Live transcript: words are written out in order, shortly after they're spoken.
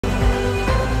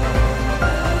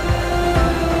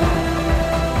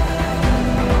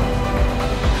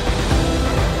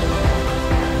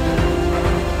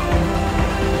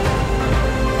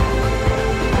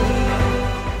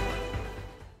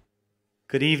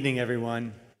Good evening,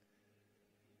 everyone.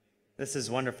 This is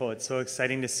wonderful. It's so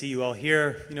exciting to see you all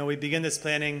here. You know, we begin this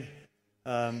planning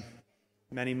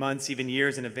many months, even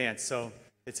years in advance, so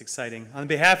it's exciting. On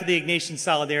behalf of the Ignatian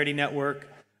Solidarity Network,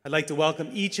 I'd like to welcome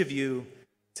each of you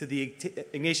to the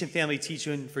Ignatian Family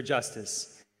Teach-In for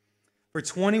Justice. For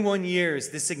 21 years,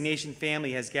 this Ignatian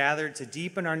family has gathered to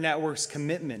deepen our network's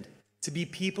commitment to be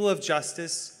people of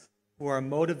justice who are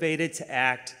motivated to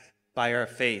act by our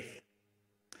faith.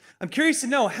 I'm curious to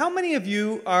know, how many of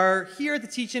you are here at the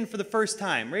Teach-In for the first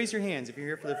time? Raise your hands if you're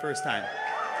here for the first time.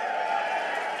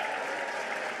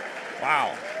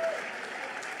 Wow.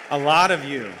 A lot of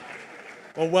you.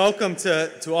 Well, welcome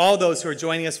to all those who are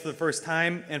joining us for the first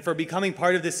time and for becoming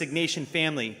part of this Ignatian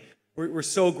family. We're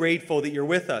so grateful that you're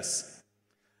with us.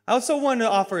 I also want to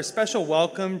offer a special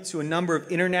welcome to a number of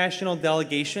international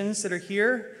delegations that are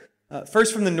here.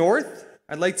 First from the north,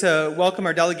 I'd like to welcome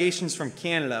our delegations from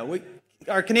Canada.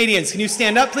 Our Canadians, can you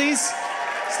stand up, please?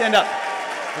 Stand up.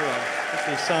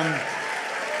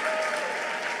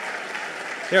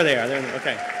 There they are.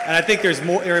 Okay. And I think there's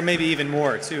more, or maybe even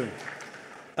more, too.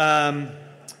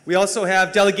 We also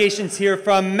have delegations here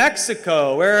from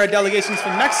Mexico. Where are our delegations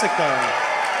from Mexico?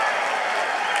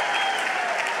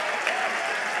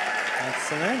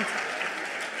 Excellent.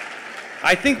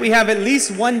 I think we have at least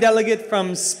one delegate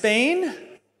from Spain.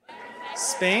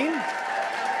 Spain?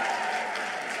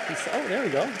 Oh, there we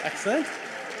go. Excellent.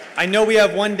 I know we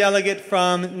have one delegate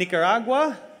from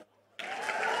Nicaragua.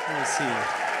 Let me see.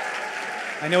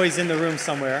 I know he's in the room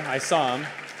somewhere. I saw him.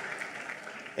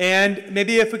 And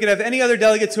maybe if we could have any other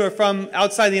delegates who are from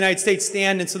outside the United States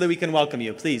stand and so that we can welcome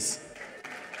you, please.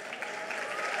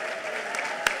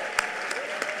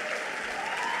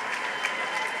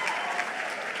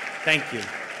 Thank you.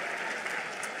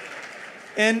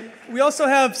 And we also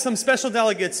have some special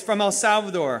delegates from El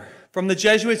Salvador, from the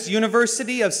Jesuits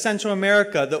University of Central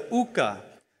America, the UCA.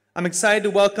 I'm excited to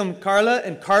welcome Carla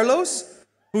and Carlos,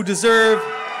 who deserve...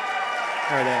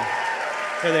 Where are they?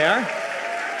 Here they are.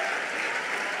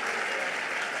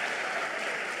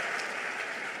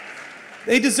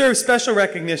 They deserve special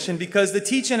recognition because the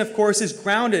Teach-In, of course, is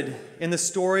grounded in the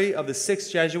story of the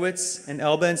 6 Jesuits and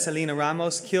Elba and Selena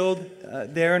Ramos killed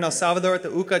there in El Salvador at the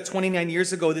UCA 29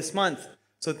 years ago this month.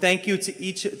 So thank you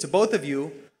to both of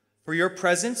you for your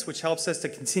presence, which helps us to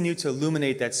continue to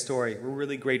illuminate that story. We're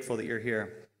really grateful that you're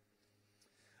here.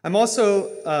 I'm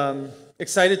also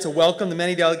excited to welcome the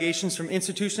many delegations from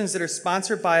institutions that are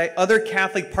sponsored by other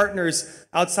Catholic partners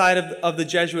outside of the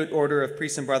Jesuit Order of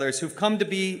Priests and Brothers who've come to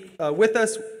be with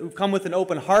us, who've come with an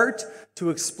open heart to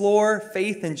explore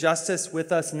faith and justice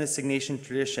with us in this Ignatian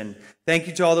tradition. Thank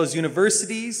you to all those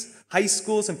universities, high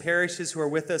schools, and parishes who are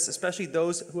with us, especially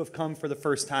those who have come for the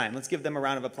first time. Let's give them a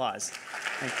round of applause.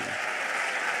 Thank you.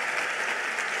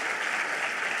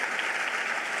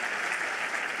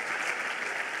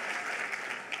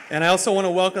 And I also want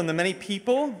to welcome the many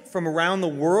people from around the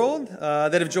world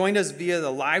that have joined us via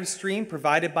the live stream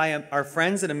provided by our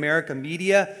friends at America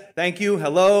Media. Thank you.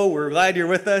 Hello. We're glad you're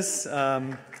with us.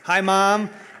 Hi, Mom.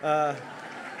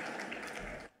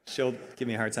 She'll give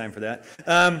me a hard time for that.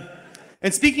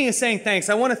 And speaking of saying thanks,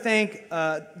 I want to thank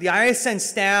the ISN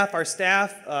staff, our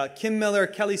staff, Kim Miller,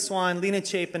 Kelly Swan, Lena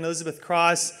Chapin, Elizabeth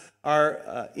Cross,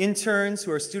 our interns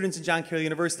who are students at John Carroll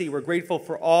University. We're grateful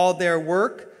for all their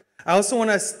work. I also want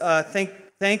to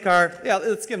thank our,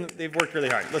 let's give them, they've worked really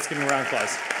hard. Let's give them a round of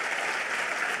applause.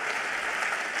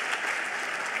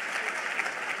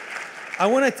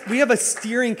 We have a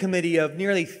steering committee of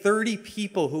nearly 30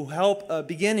 people who help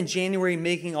begin in January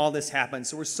making all this happen.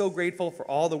 So we're so grateful for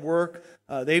all the work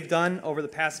they've done over the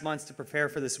past months to prepare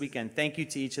for this weekend. Thank you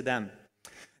to each of them.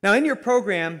 Now in your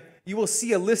program, you will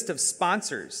see a list of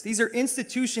sponsors. These are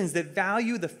institutions that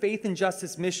value the faith and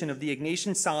justice mission of the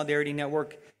Ignatian Solidarity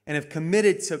Network and have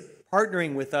committed to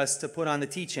partnering with us to put on the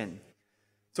Teach-In.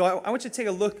 So I want you to take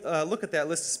a look at that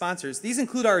list of sponsors. These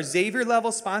include our Xavier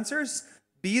level sponsors,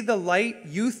 Be the Light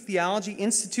Youth Theology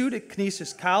Institute at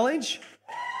Canisius College.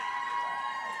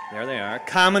 There they are.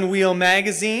 Commonweal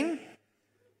Magazine,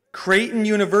 Creighton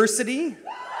University,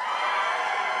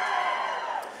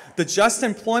 the Just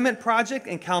Employment Project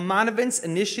and Kalmanovitz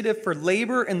Initiative for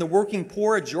Labor and the Working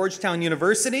Poor at Georgetown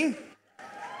University,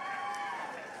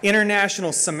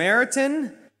 International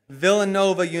Samaritan,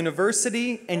 Villanova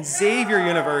University, and Xavier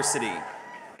University.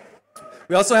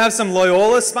 We also have some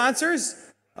Loyola sponsors.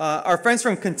 Our friends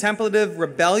from Contemplative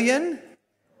Rebellion,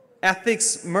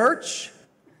 Ethics Merch,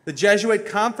 the Jesuit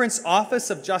Conference Office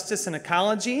of Justice and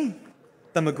Ecology,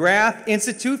 the McGrath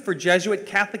Institute for Jesuit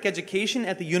Catholic Education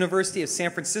at the University of San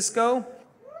Francisco,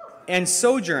 and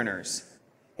Sojourners.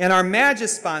 And our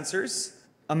Magis sponsors,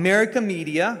 America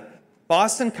Media,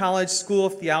 Boston College School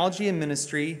of Theology and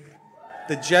Ministry,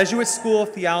 the Jesuit School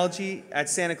of Theology at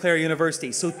Santa Clara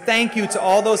University. So thank you to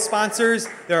all those sponsors.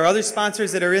 There are other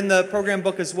sponsors that are in the program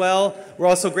book as well. We're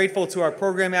also grateful to our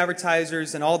program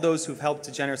advertisers and all those who've helped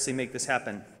to generously make this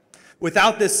happen.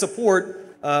 Without this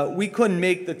support, we couldn't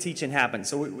make the Teach-In happen.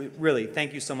 So we really,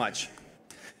 thank you so much.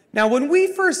 Now, when we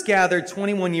first gathered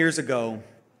 21 years ago,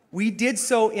 we did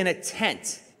so in a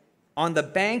tent on the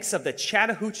banks of the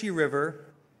Chattahoochee River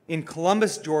in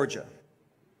Columbus, Georgia.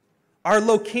 Our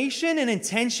location and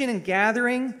intention in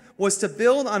gathering was to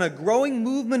build on a growing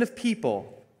movement of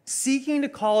people seeking to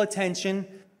call attention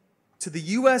to the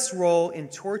U.S. role in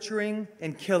torturing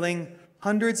and killing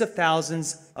hundreds of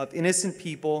thousands of innocent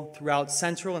people throughout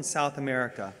Central and South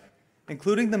America,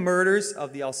 including the murders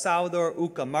of the El Salvador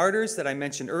Uca martyrs that I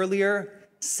mentioned earlier,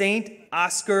 Saint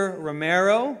Oscar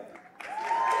Romero.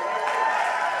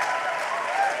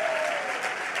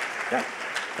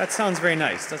 That sounds very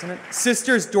nice, doesn't it?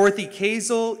 Sisters Dorothy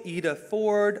Kazel, Ida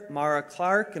Ford, Mara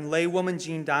Clark, and laywoman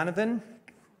Jean Donovan.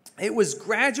 It was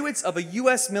graduates of a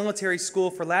U.S. military school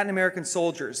for Latin American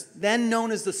soldiers, then known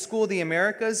as the School of the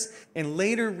Americas, and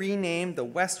later renamed the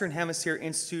Western Hemisphere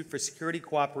Institute for Security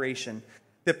Cooperation,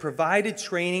 that provided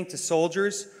training to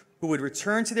soldiers who would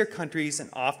return to their countries and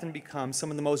often become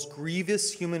some of the most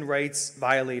grievous human rights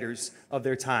violators of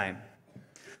their time.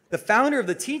 The founder of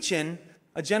the Teach-In,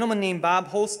 a gentleman named Bob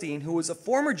Holstein, who was a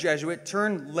former Jesuit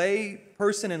turned lay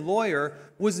person and lawyer,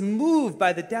 was moved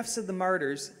by the deaths of the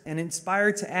martyrs and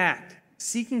inspired to act,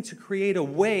 seeking to create a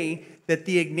way that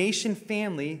the Ignatian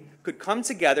family could come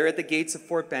together at the gates of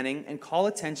Fort Benning and call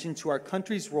attention to our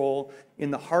country's role in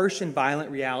the harsh and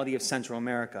violent reality of Central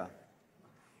America.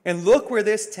 And look where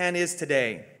this tent is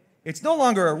today. It's no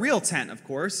longer a real tent, of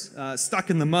course, stuck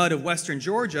in the mud of Western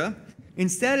Georgia.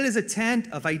 Instead, it is a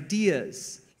tent of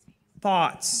ideas,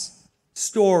 thoughts,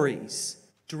 stories,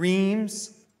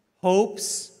 dreams,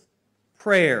 hopes,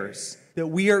 prayers that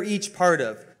we are each part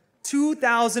of.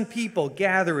 2,000 people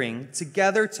gathering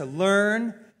together to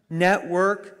learn,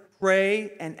 network,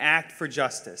 pray, and act for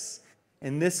justice.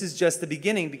 And this is just the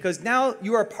beginning, because now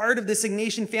you are part of this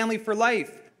Ignatian family for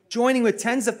life, joining with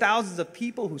tens of thousands of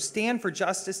people who stand for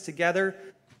justice together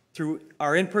through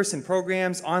our in-person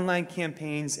programs, online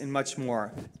campaigns, and much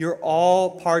more. You're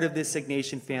all part of this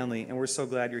Ignatian family, and we're so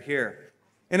glad you're here.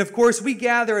 And of course, we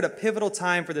gather at a pivotal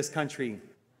time for this country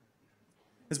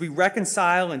as we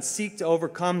reconcile and seek to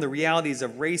overcome the realities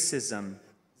of racism,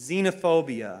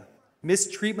 xenophobia,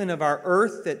 mistreatment of our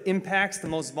earth that impacts the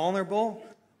most vulnerable,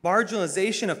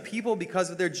 marginalization of people because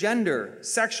of their gender,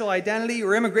 sexual identity,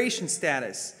 or immigration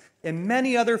status, and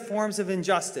many other forms of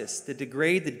injustice that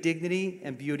degrade the dignity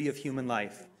and beauty of human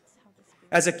life.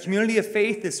 As a community of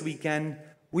faith this weekend,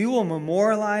 we will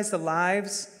memorialize the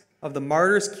lives of the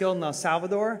martyrs killed in El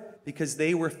Salvador because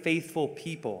they were faithful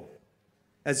people,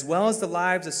 as well as the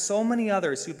lives of so many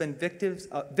others who've been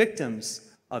victims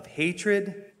of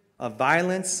hatred, of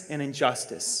violence, and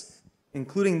injustice,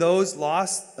 including those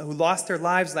who lost their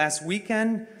lives last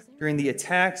weekend during the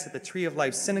attacks at the Tree of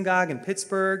Life Synagogue in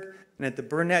Pittsburgh and at the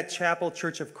Burnett Chapel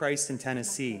Church of Christ in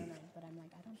Tennessee.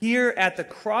 Here at the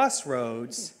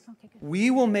crossroads,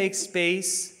 we will make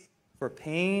space for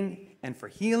pain and for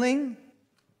healing,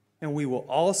 and we will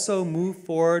also move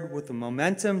forward with the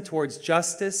momentum towards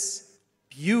justice,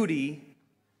 beauty,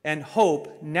 and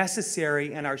hope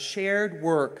necessary in our shared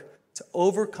work to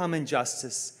overcome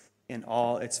injustice in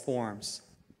all its forms.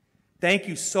 Thank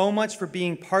you so much for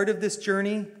being part of this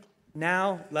journey.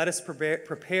 Now, let us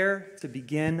prepare to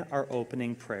begin our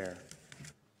opening prayer.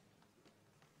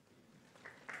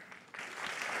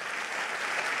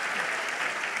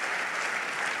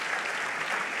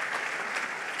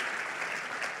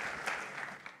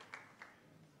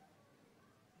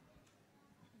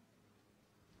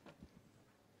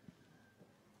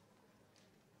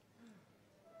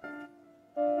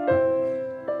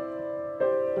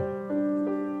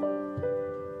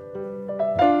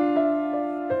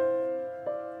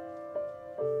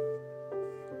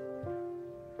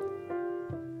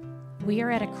 We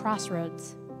are at a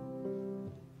crossroads.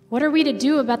 What are we to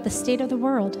do about the state of the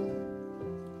world?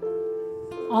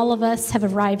 All of us have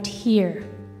arrived here,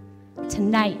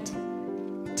 tonight,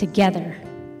 together.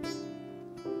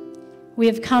 We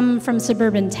have come from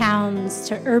suburban towns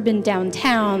to urban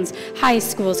downtowns, high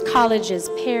schools, colleges,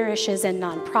 parishes, and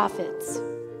nonprofits.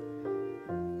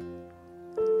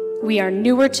 We are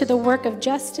newer to the work of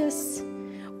justice.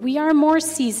 We are more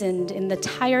seasoned in the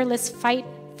tireless fight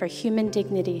for human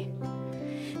dignity.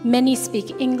 Many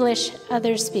speak English,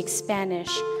 others speak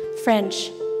Spanish, French,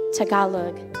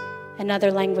 Tagalog, and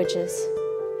other languages.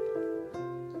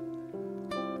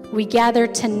 we gather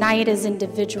tonight as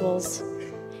individuals,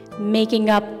 making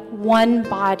up one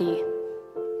body.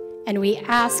 And we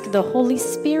ask the Holy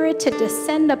Spirit to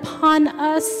descend upon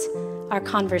us, our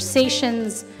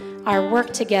conversations, our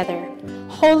work together.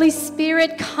 Holy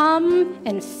Spirit, come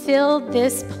and fill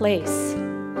this place.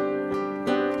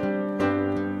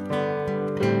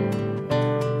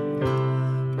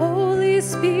 Holy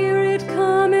Spirit,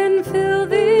 come and fill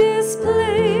this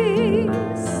place.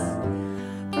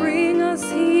 Bring us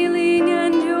healing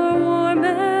and your warm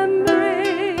embrace.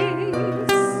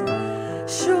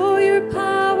 Show your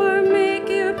power, make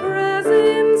your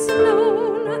presence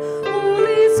known.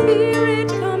 Holy Spirit,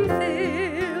 come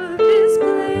fill this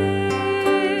place.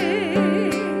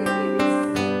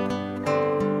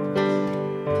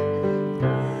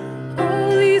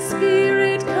 Holy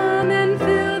Spirit, come and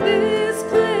fill this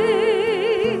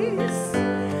place.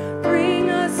 Bring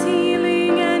us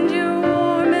healing and your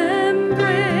warm embrace.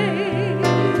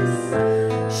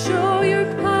 Show your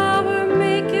power,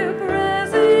 make your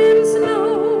presence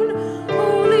known.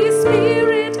 Holy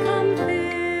Spirit, come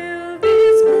fill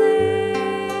this place.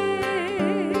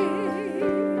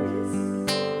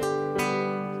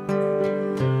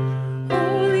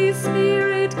 Holy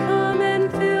Spirit, come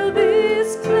and fill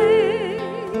this place.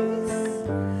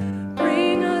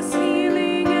 Bring us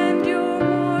healing and your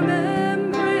warm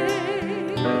embrace.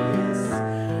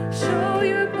 Show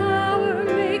your power,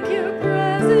 make your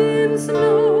presence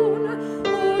known.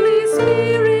 Holy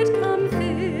Spirit, come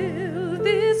fill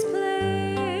this place.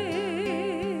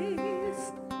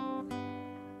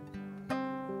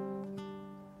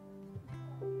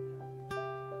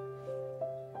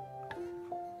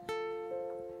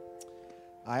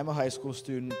 I am a high school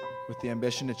student with the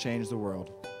ambition to change the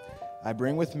world. I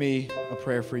bring with me a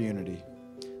prayer for unity.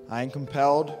 I am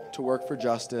compelled to work for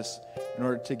justice in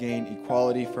order to gain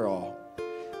equality for all.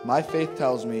 My faith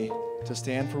tells me to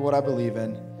stand for what I believe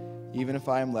in, even if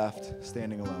I am left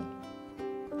standing alone.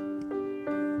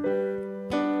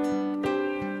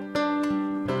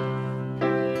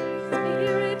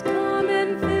 Spirit, come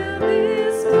and fill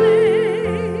this place.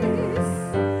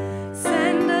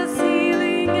 Send us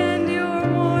healing and your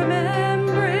warm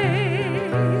embrace.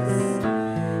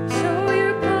 Show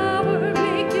your power,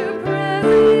 make your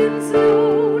presence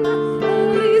known.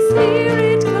 Holy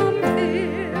Spirit, come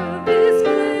fill this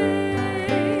place.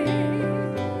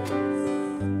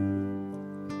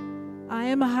 I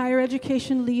am a higher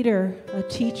education leader, a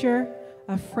teacher,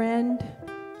 a friend,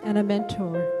 and a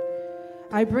mentor.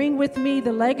 I bring with me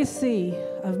the legacy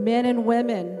of men and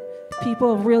women,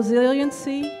 people of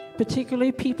resiliency,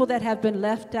 particularly people that have been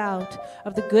left out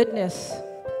of the goodness,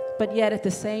 but yet at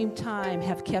the same time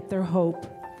have kept their hope.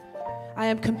 I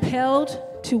am compelled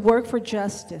to work for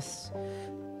justice,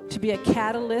 to be a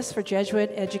catalyst for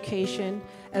Jesuit education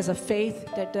as a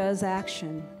faith that does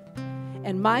action.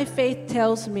 And my faith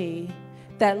tells me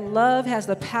that love has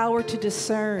the power to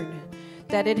discern,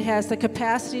 that it has the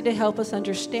capacity to help us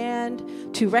understand,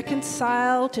 to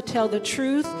reconcile, to tell the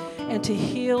truth, and to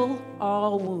heal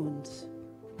all wounds.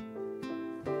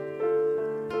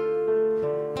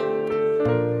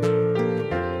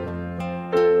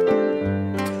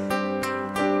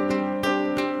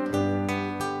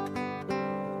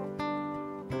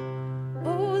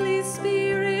 Holy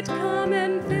Spirit, come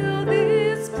and fill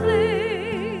this place.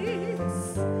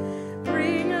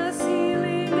 Bring us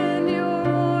healing and your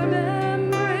warm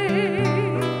embrace.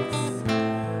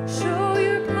 Show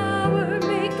your power,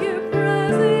 make your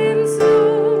presence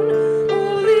known.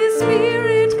 Holy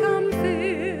Spirit, come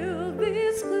fill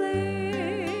this place.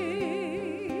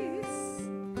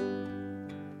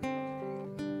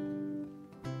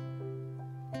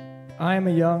 I am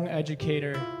a young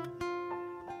educator,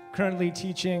 currently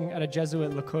teaching at a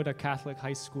Jesuit Lakota Catholic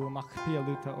high school,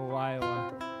 Makapialuta,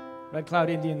 Iowa, Red Cloud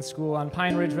Indian School on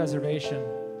Pine Ridge Reservation.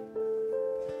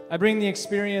 I bring the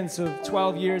experience of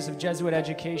 12 years of Jesuit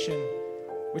education,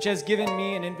 which has given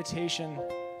me an invitation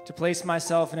to place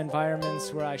myself in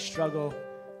environments where I struggle,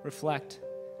 reflect,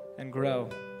 and grow.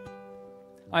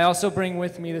 I also bring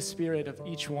with me the spirit of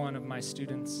each one of my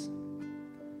students.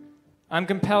 I'm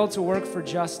compelled to work for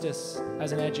justice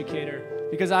as an educator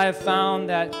because I have found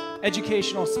that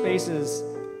educational spaces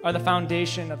are the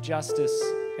foundation of justice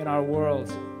in our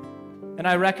world. And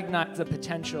I recognize the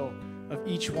potential of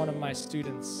each one of my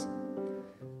students.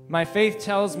 My faith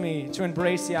tells me to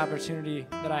embrace the opportunity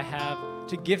that I have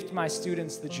to gift my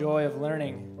students the joy of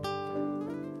learning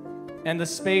and the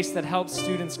space that helps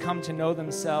students come to know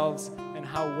themselves and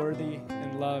how worthy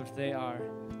and loved they are.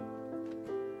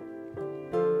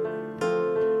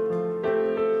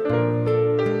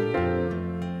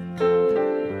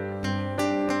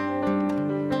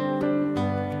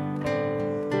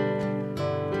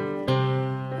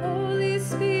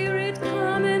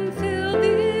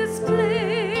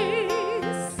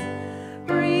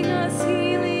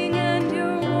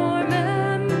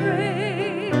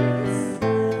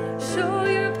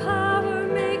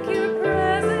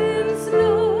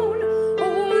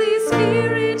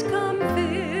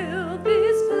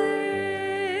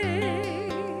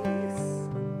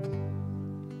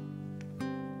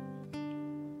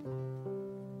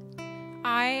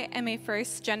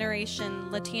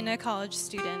 first-generation Latina college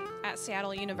student at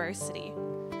Seattle University.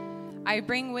 I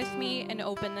bring with me an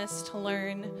openness to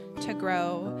learn, to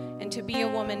grow, and to be a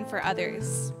woman for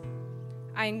others.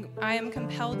 I am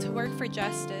compelled to work for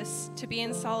justice, to be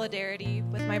in solidarity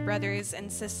with my brothers and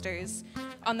sisters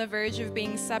on the verge of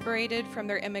being separated from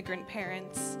their immigrant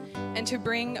parents, and to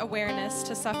bring awareness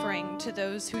to suffering to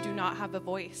those who do not have a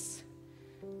voice.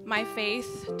 My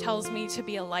faith tells me to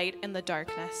be a light in the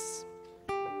darkness.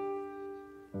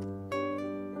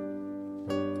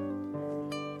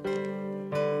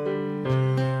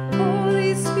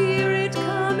 Holy Spirit,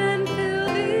 come and fill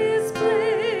this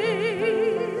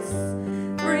place.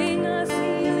 Bring us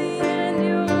healing and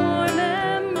your warm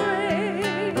embrace.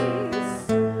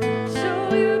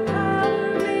 Show your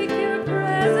power, make your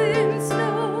presence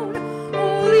known.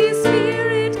 Holy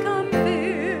Spirit, come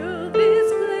fill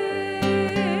this place.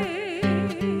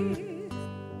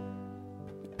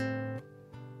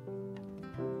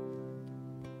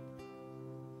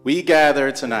 We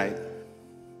gather tonight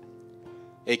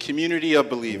a community of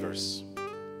believers,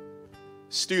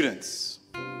 students,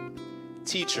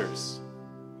 teachers,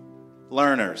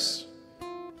 learners,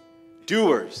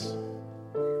 doers,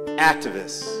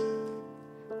 activists,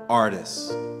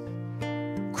 artists,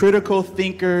 critical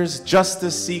thinkers,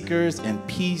 justice seekers, and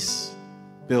peace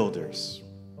builders.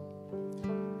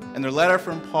 In the letter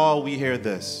from Paul, we hear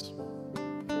this: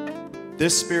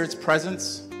 this Spirit's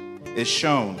presence is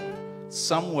shown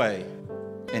some way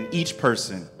in each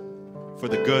person for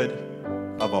the good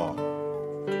of all.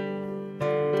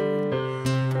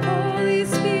 Holy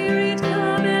Spirit,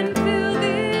 come and fill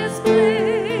this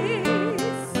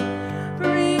place.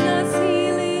 Bring us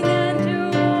healing and your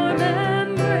warm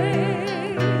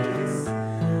embrace.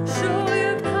 Show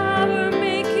your power,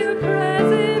 make your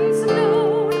presence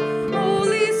known.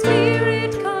 Holy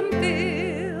Spirit, come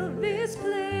fill this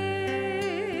place.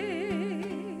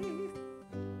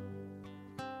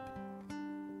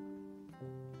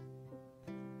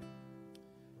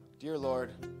 Dear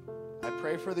Lord, I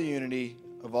pray for the unity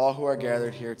of all who are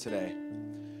gathered here today.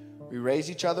 We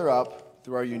raise each other up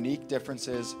through our unique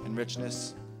differences and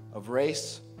richness of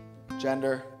race,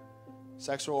 gender,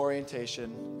 sexual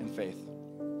orientation, and faith.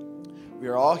 We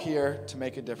are all here to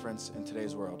make a difference in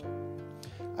today's world.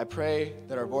 I pray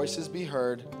that our voices be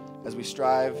heard as we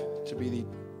strive to be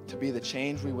the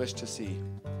change we wish to see.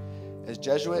 As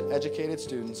Jesuit-educated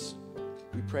students,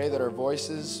 we pray that our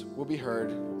voices will be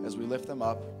heard as we lift them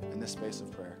up in this space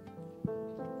of prayer.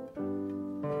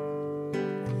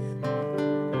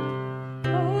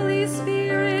 Holy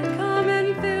Spirit, come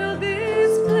and fill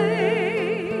this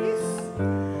place.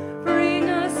 Bring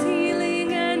us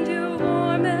healing and your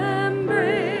warm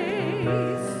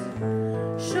embrace.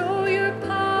 Show your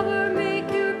power, make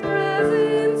your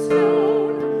presence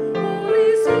known.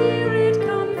 Holy Spirit,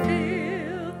 come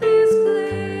fill this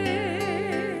place.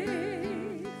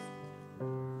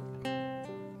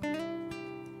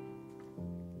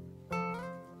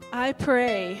 I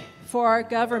pray for our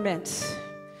governments.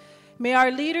 May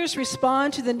our leaders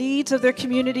respond to the needs of their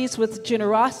communities with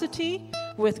generosity,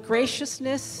 with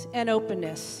graciousness, and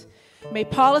openness. May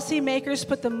policymakers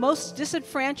put the most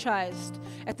disenfranchised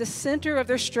at the center of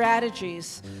their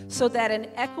strategies so that an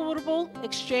equitable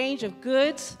exchange of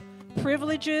goods,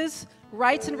 privileges,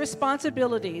 rights, and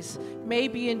responsibilities may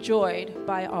be enjoyed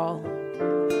by all.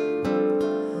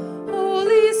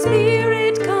 Holy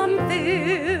Spirit, come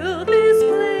fill this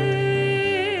place.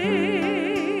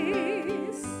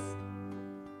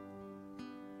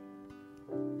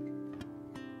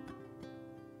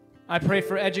 I pray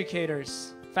for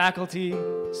educators, faculty,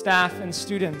 staff, and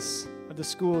students of the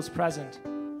schools present,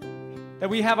 that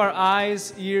we have our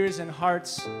eyes, ears, and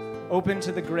hearts open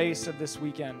to the grace of this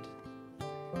weekend,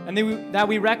 and that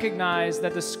we recognize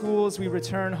that the schools we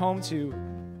return home to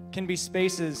can be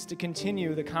spaces to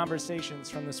continue the conversations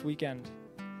from this weekend.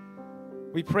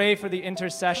 We pray for the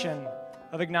intercession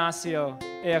of Ignacio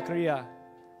Eakria,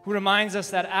 who reminds us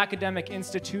that academic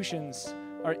institutions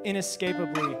are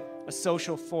inescapably a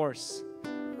social force.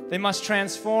 They must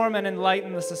transform and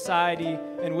enlighten the society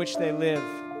in which they live.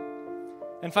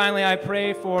 And finally, I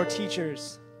pray for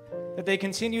teachers, that they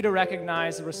continue to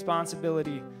recognize the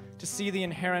responsibility to see the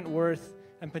inherent worth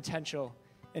and potential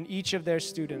in each of their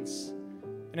students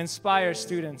and inspire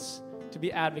students to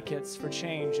be advocates for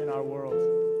change in our world.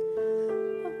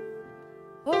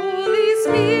 Holy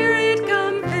Spirit,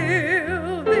 come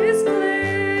fill this place.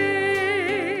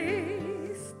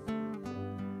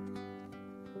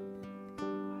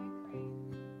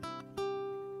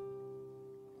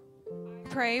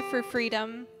 Pray for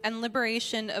freedom and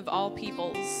liberation of all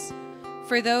peoples,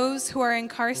 for those who are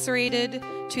incarcerated,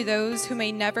 to those who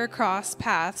may never cross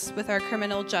paths with our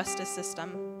criminal justice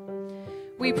system.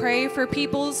 We pray for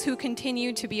peoples who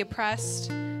continue to be oppressed,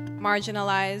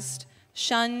 marginalized,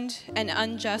 shunned, and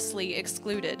unjustly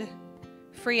excluded.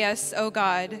 Free us, O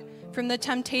God, from the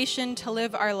temptation to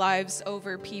live our lives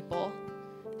over people.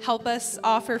 Help us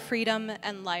offer freedom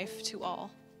and life to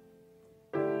all.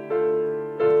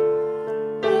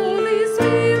 Holy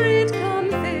Spirit, come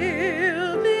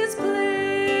fill this place.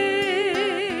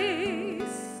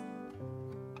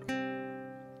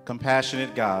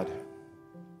 Compassionate God,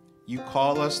 you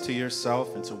call us to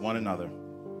yourself and to one another.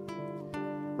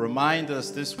 Remind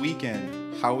us this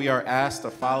weekend how we are asked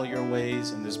to follow your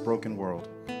ways in this broken world.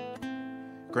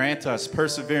 Grant us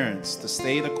perseverance to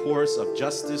stay the course of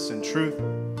justice and truth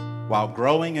while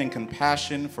growing in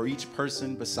compassion for each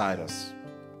person beside us.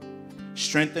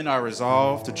 Strengthen our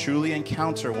resolve to truly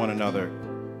encounter one another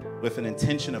with an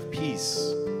intention of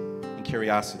peace and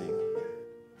curiosity.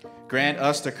 Grant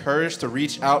us the courage to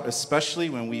reach out, especially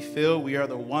when we feel we are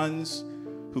the ones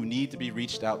who need to be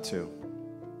reached out to.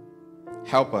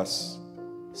 Help us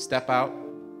step out,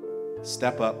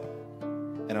 step up,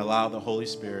 and allow the Holy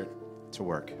Spirit to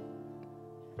work.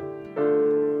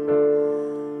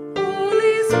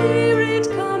 Holy Spirit,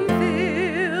 come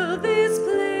fill this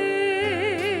place.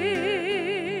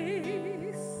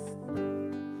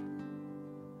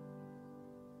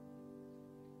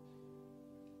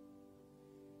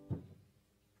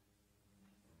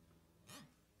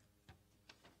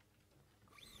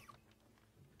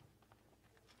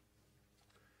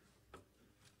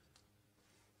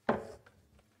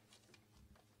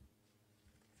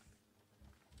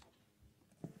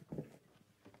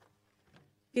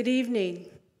 Good evening.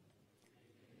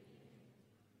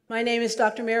 My name is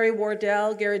Dr. Murry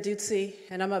Wardell Garaduzzi,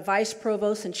 and I'm a Vice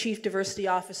Provost and Chief Diversity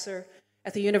Officer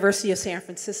at the University of San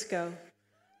Francisco.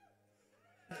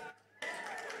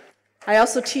 I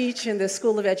also teach in the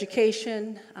School of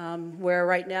Education, where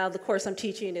right now the course I'm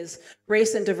teaching is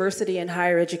Race and Diversity in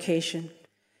Higher Education.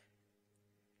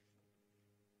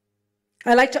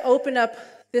 I'd like to open up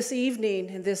this evening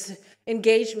and this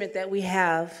engagement that we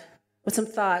have with some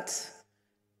thoughts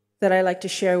that I'd like to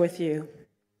share with you.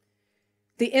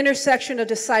 The intersection of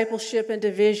discipleship and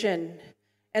division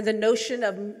and the notion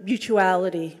of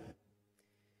mutuality.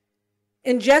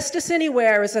 Injustice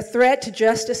anywhere is a threat to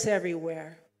justice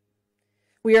everywhere.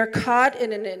 We are caught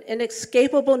in an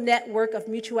inescapable network of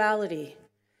mutuality,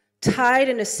 tied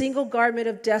in a single garment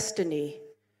of destiny.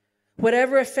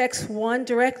 Whatever affects one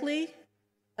directly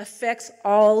affects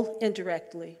all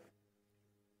indirectly.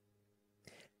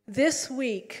 This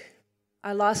week,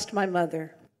 I lost my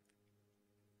mother.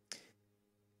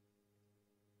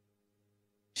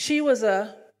 She was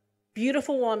a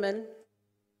beautiful woman,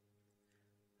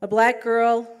 a Black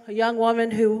girl, a young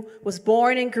woman who was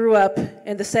born and grew up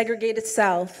in the segregated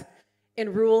South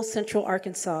in rural central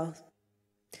Arkansas.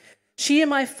 She and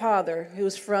my father, who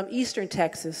was from Eastern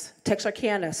Texas,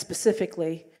 Texarkana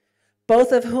specifically,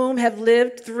 both of whom have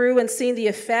lived through and seen the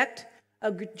effect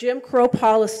of Jim Crow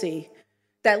policy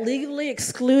that legally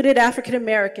excluded African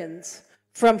Americans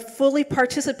from fully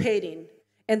participating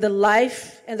in the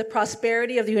life and the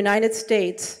prosperity of the United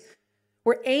States,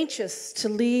 were anxious to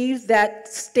leave that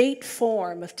state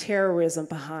form of terrorism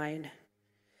behind.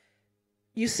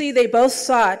 You see, they both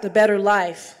sought a better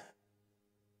life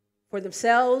for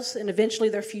themselves and eventually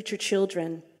their future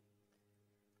children.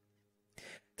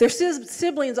 Their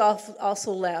siblings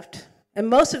also left, and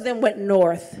most of them went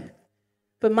north,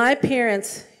 but my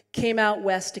parents came out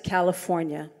west to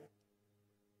California.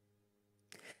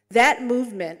 That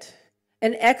movement,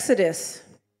 an exodus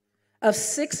of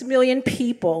 6 million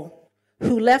people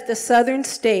who left the southern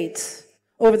states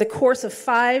over the course of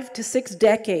 5 to 6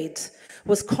 decades,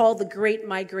 was called the Great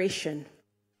Migration.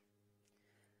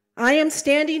 I am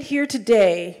standing here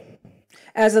today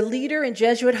as a leader in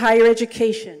Jesuit higher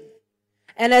education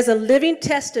and as a living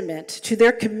testament to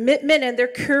their commitment and their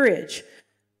courage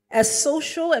as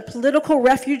social and political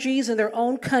refugees in their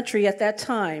own country at that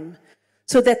time,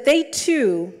 so that they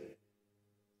too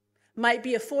might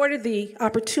be afforded the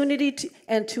opportunity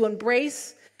to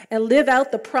embrace and live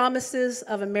out the promises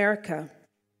of America.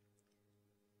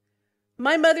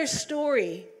 My mother's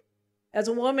story, as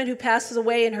a woman who passes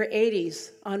away in her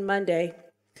 80s on Monday,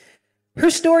 her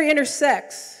story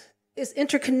intersects, is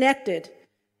interconnected,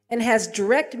 and has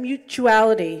direct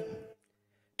mutuality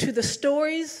to the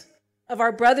stories of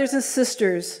our brothers and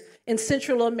sisters in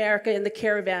Central America in the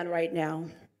caravan right now,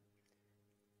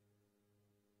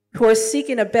 who are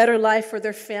seeking a better life for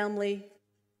their family,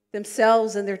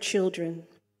 themselves, and their children.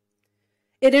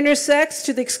 It intersects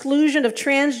to the exclusion of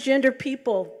transgender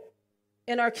people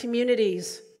in our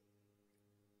communities,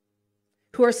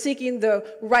 who are seeking the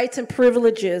rights and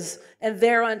privileges and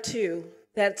thereunto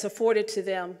that's afforded to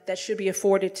them, that should be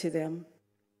afforded to them.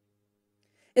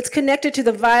 It's connected to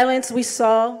the violence we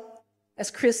saw,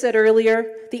 as Chris said earlier,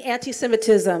 the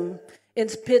anti-Semitism in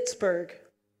Pittsburgh,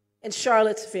 in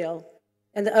Charlottesville,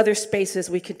 and the other spaces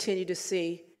we continue to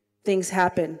see things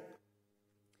happen.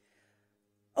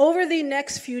 Over the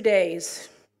next few days,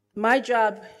 my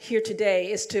job here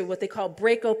today is to what they call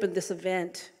break open this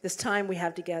event, this time we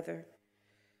have together.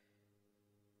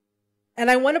 And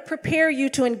I want to prepare you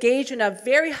to engage in a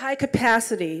very high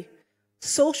capacity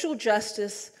social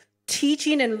justice,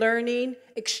 teaching and learning,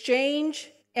 exchange,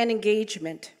 and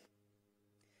engagement.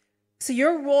 So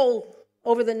your role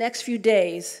over the next few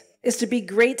days is to be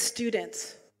great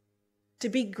students, to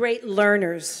be great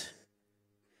learners.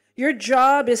 Your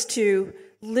job is to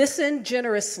listen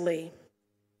generously,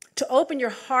 to open your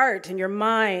heart and your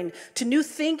mind to new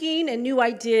thinking and new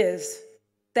ideas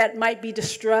that might be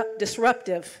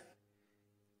disruptive.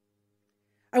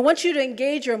 I want you to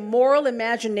engage your moral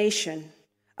imagination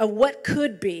of what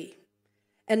could be,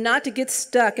 and not to get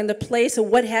stuck in the place of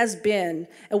what has been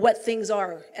and what things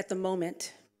are at the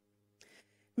moment.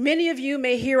 Many of you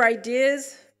may hear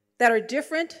ideas that are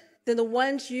different than the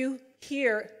ones you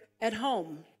hear at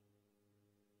home.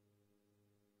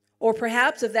 Or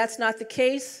perhaps, if that's not the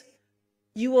case,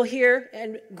 you will hear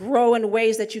and grow in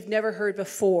ways that you've never heard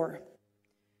before.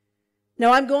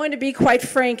 Now, I'm going to be quite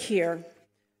frank here.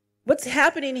 What's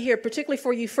happening here, particularly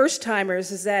for you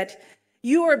first-timers, is that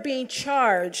you are being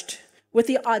charged with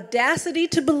the audacity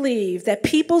to believe that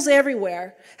peoples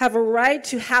everywhere have a right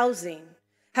to housing,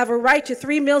 have a right to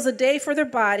 3 meals a day for their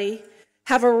body,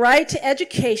 have a right to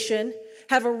education,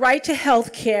 have a right to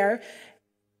health care,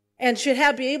 and should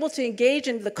be able to engage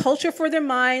in the culture for their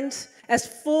minds as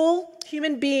full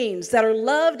human beings that are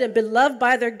loved and beloved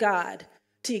by their God,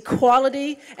 to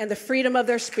equality and the freedom of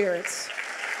their spirits.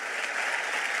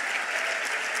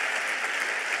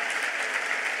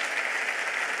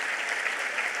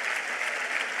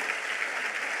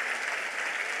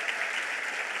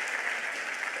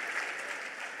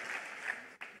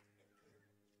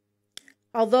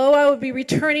 Although I will be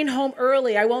returning home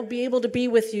early, I won't be able to be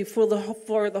with you for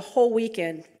the whole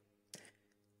weekend.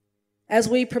 As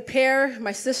we prepare,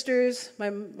 my sisters,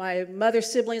 my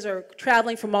mother's siblings are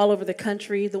traveling from all over the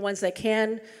country, the ones that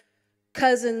can,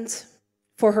 cousins,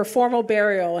 for her formal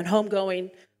burial and homegoing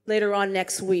later on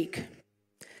next week.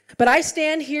 But I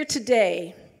stand here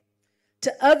today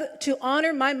to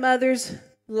honor my mother's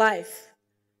life,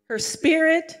 her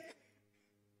spirit,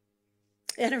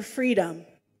 and her freedom,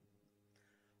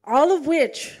 all of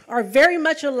which are very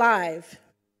much alive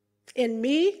in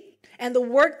me and the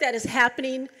work that is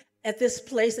happening at this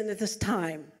place and at this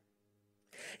time.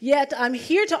 Yet I'm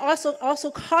here to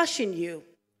also caution you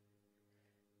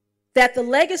that the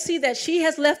legacy that she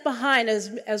has left behind,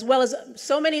 as well as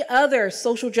so many other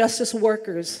social justice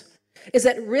workers, is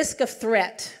at risk of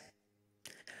threat.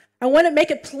 I want to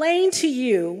make it plain to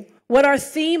you what our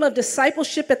theme of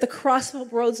discipleship at the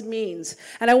crossroads means.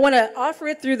 And I want to offer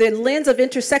it through the lens of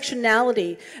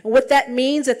intersectionality and what that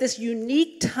means at this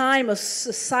unique time of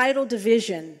societal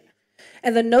division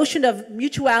and the notion of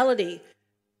mutuality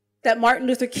that Martin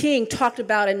Luther King talked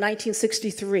about in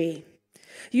 1963.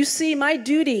 You see, my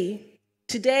duty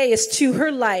today is to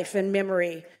her life and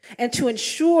memory and to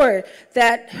ensure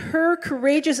that her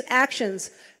courageous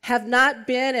actions have not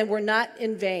been and were not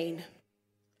in vain.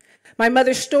 My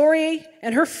mother's story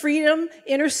and her freedom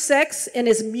intersects and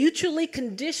is mutually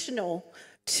conditional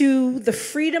to the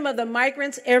freedom of the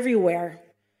migrants everywhere,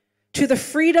 to the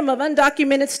freedom of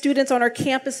undocumented students on our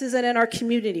campuses and in our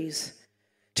communities,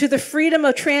 to the freedom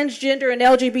of transgender and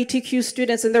LGBTQ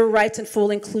students and their rights and full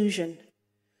inclusion,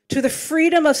 to the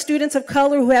freedom of students of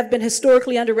color who have been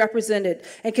historically underrepresented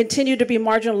and continue to be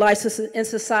marginalized in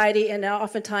society and now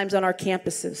oftentimes on our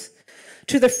campuses,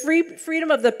 to the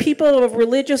freedom of the people of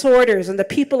religious orders and the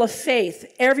people of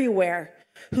faith everywhere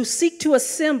who seek to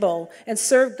assemble and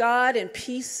serve God in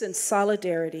peace and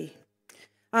solidarity.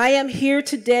 I am here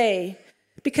today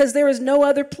because there is no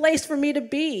other place for me to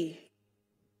be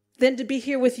than to be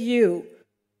here with you,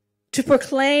 to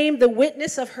proclaim the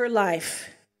witness of her life.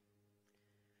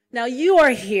 Now you are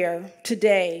here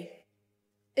today,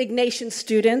 Ignatian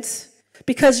students,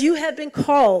 because you have been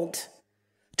called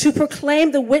to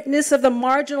proclaim the witness of the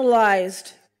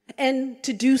marginalized and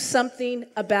to do something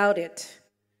about it.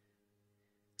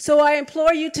 So I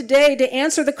implore you today to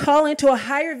answer the call into a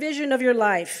higher vision of your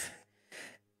life.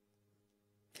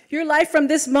 Your life from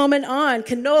this moment on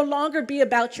can no longer be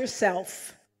about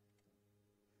yourself.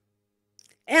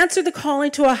 Answer the calling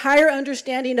to a higher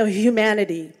understanding of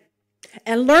humanity.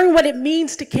 and learn what it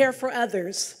means to care for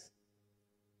others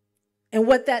and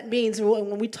what that means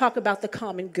when we talk about the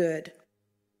common good.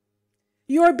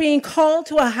 You are being called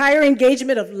to a higher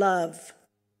engagement of love.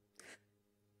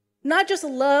 Not just a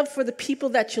love for the people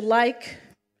that you like,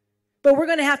 but we're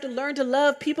going to have to learn to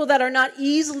love people that are not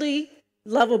easily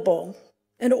lovable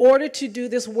in order to do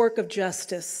this work of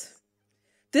justice.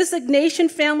 This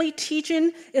Ignatian Family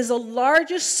Teach-In is the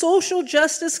largest social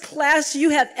justice class you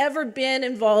have ever been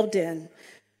involved in,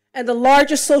 and the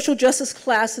largest social justice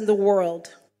class in the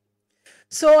world.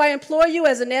 So I implore you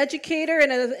as an educator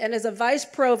and as a vice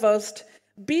provost,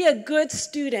 be a good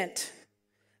student.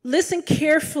 Listen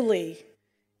carefully.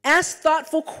 Ask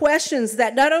thoughtful questions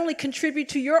that not only contribute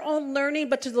to your own learning,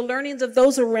 but to the learnings of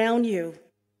those around you.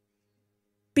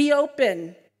 Be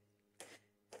open.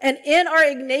 And in our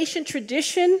Ignatian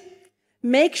tradition,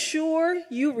 make sure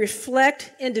you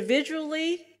reflect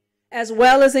individually as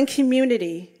well as in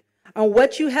community on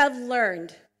what you have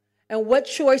learned and what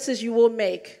choices you will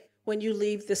make when you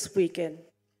leave this weekend.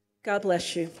 God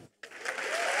bless you.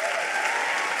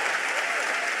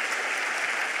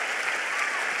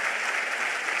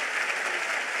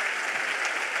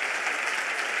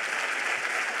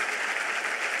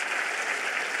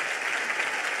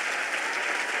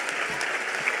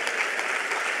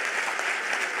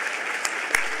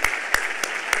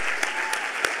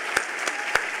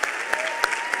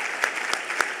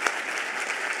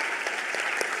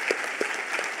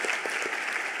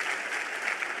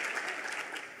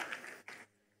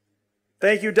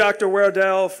 Thank you, Dr.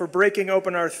 Wardell, for breaking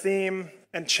open our theme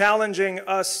and challenging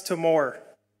us to more.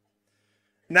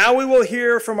 Now we will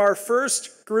hear from our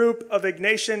first group of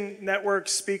Ignatian Network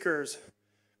speakers.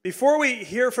 Before we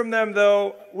hear from them,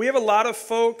 though, we have a lot of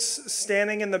folks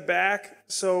standing in the back,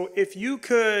 so if you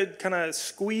could kind of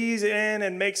squeeze in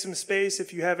and make some space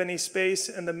if you have any space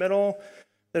in the middle.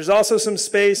 There's also some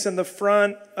space in the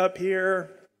front up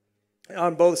here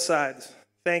on both sides.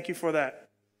 Thank you for that.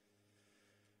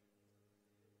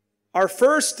 Our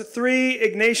first three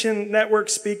Ignatian Network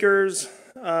speakers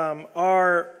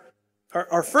our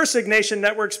first Ignatian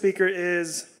Network speaker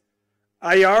is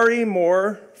Ayari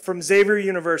Moore from Xavier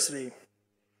University.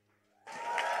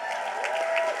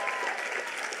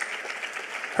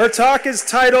 Her talk is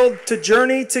titled, "To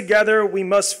Journey Together, We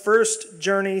Must First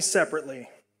Journey Separately."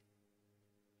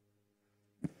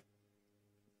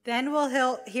 Then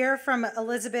we'll hear from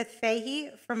Elizabeth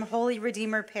Fahey from Holy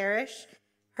Redeemer Parish.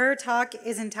 Her talk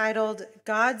is entitled,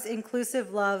 "God's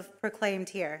Inclusive Love Proclaimed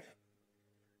Here."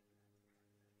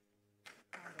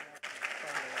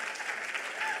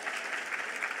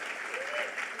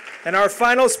 And our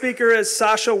final speaker is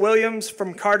Sasha Williams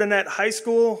from Cardenet High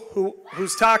School,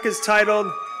 whose talk is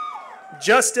titled,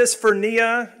 "Justice for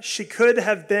Nia, She Could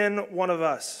Have Been One of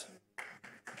Us."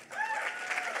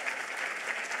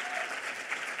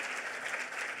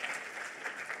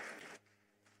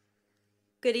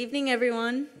 Good evening,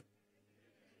 everyone.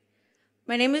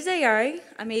 My name is Ayari.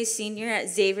 I'm a senior at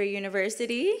Xavier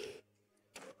University.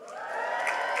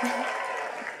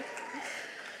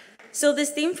 So this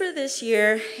theme for this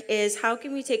year is how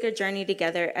can we take a journey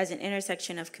together as an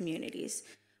intersection of communities?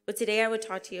 But today I would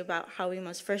talk to you about how we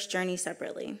must first journey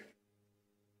separately.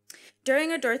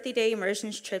 During a Dorothy Day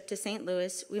immersions trip to St.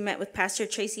 Louis, we met with Pastor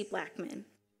Tracy Blackman.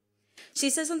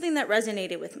 She said something that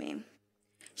resonated with me.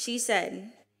 She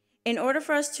said, in order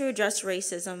for us to address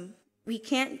racism, we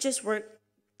can't just work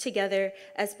together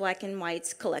as Black and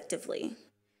whites collectively.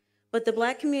 But the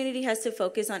Black community has to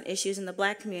focus on issues in the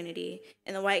Black community,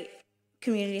 and the white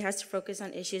community has to focus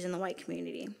on issues in the white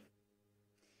community.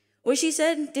 What she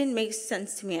said didn't make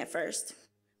sense to me at first,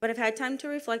 but I've had time to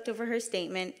reflect over her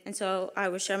statement, and so I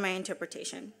will share my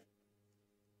interpretation.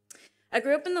 I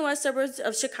grew up in the west suburbs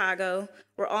of Chicago,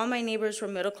 where all my neighbors were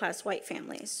middle-class white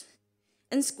families.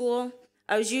 In school,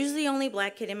 I was usually the only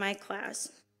Black kid in my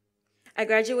class. I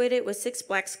graduated with 6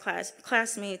 Black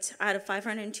classmates out of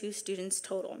 502 students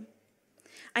total.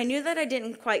 I knew that I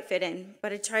didn't quite fit in,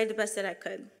 but I tried the best that I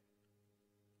could.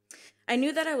 I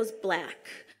knew that I was Black,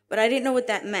 but I didn't know what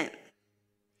that meant.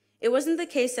 It wasn't the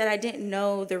case that I didn't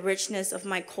know the richness of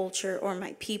my culture or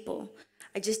my people.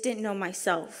 I just didn't know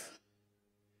myself.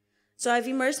 So I've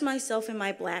immersed myself in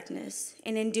my Blackness,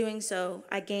 and in doing so,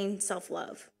 I gained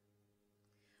self-love.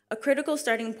 A critical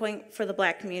starting point for the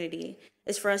Black community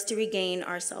is for us to regain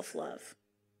our self-love.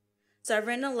 So I've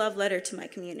written a love letter to my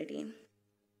community.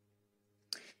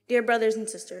 Dear brothers and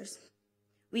sisters,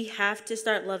 we have to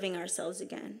start loving ourselves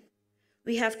again.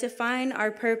 We have to find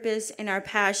our purpose and our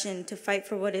passion to fight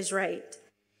for what is right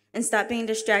and stop being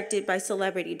distracted by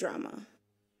celebrity drama.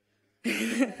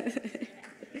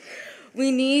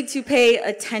 We need to pay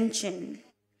attention.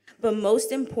 But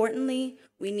most importantly,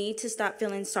 we need to stop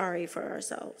feeling sorry for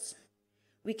ourselves.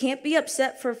 We can't be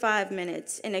upset for 5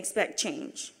 minutes and expect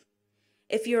change.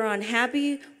 If you're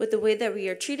unhappy with the way that we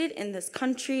are treated in this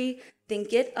country, then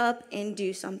get up and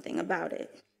do something about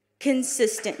it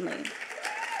consistently.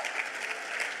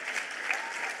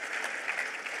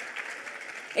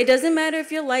 It doesn't matter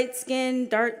if you're light skin,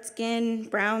 dark skin,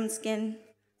 brown skin.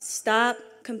 Stop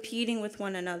competing with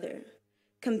one another.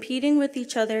 Competing with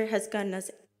each other has gotten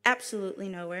us absolutely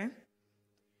nowhere.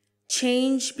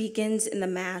 Change begins in the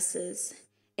masses.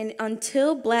 And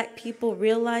until Black people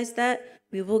realize that,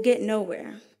 we will get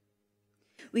nowhere.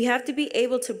 We have to be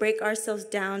able to break ourselves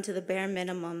down to the bare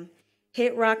minimum,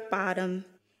 hit rock bottom,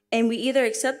 and we either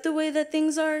accept the way that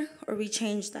things are or we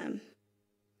change them.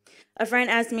 A friend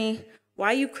asked me, "Why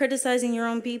are you criticizing your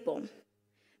own people?"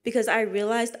 Because I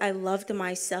realized I loved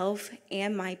myself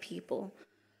and my people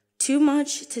too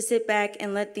much to sit back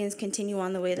and let things continue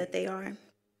on the way that they are.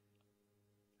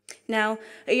 Now,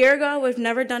 a year ago, I would have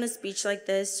never done a speech like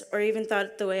this or even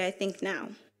thought the way I think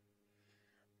now.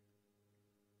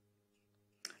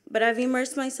 But I've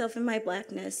immersed myself in my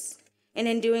Blackness, and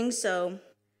in doing so,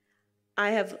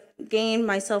 I have gained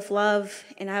my self-love,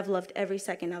 and I have loved every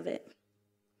second of it.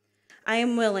 I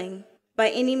am willing, by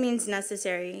any means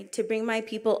necessary, to bring my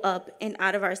people up and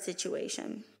out of our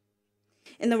situation.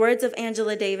 In the words of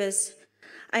Angela Davis,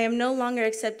 I am no longer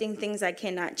accepting things I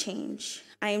cannot change.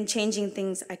 I am changing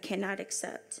things I cannot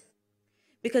accept.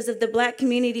 Because if the Black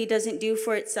community doesn't do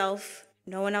for itself,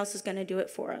 no one else is going to do it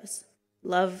for us.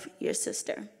 Love your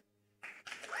sister.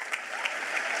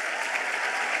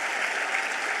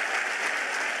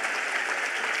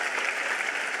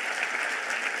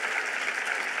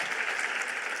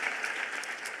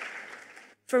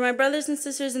 For my brothers and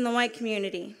sisters in the white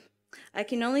community, I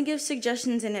can only give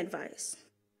suggestions and advice.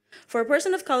 For a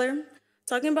person of color,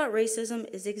 talking about racism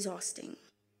is exhausting.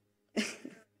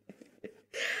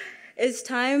 It's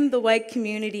time the white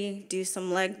community do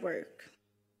some legwork.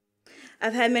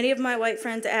 I've had many of my white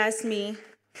friends ask me,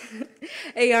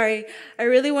 "Hey, Ari, I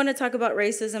really want to talk about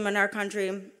racism in our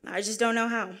country. I just don't know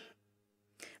how."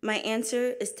 My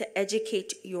answer is to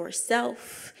educate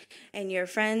yourself and your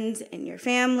friends and your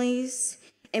families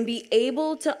and be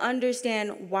able to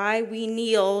understand why we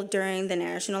kneel during the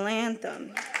national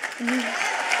anthem.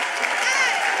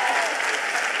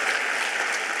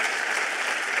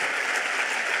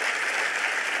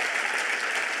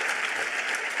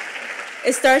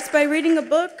 It starts by reading a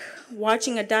book,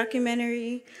 watching a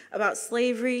documentary about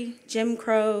slavery, Jim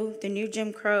Crow, the new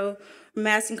Jim Crow,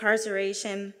 mass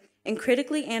incarceration, and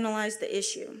critically analyze the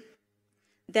issue.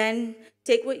 Then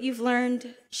take what you've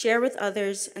learned, share with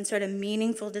others, and start a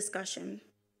meaningful discussion.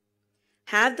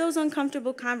 Have those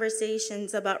uncomfortable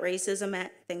conversations about racism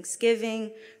at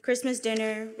Thanksgiving, Christmas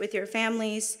dinner, with your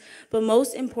families, but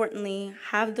most importantly,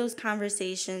 have those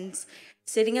conversations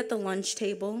sitting at the lunch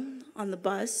table, on the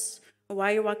bus, or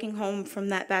while you're walking home from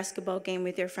that basketball game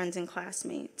with your friends and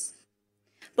classmates.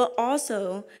 But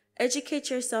also, educate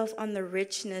yourself on the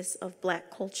richness of Black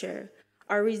culture,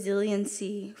 our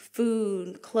resiliency,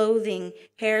 food, clothing,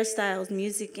 hairstyles,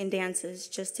 music, and dances,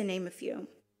 just to name a few.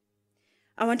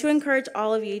 I want to encourage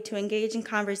all of you to engage in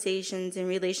conversations and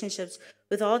relationships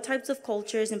with all types of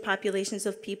cultures and populations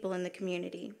of people in the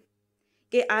community.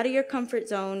 Get out of your comfort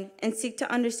zone and seek to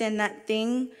understand that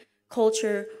thing,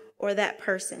 culture, or that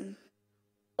person.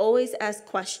 Always ask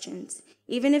questions,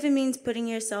 even if it means putting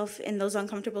yourself in those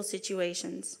uncomfortable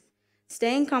situations.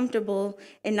 Staying comfortable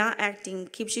and not acting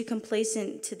keeps you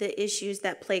complacent to the issues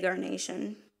that plague our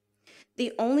nation.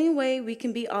 The only way we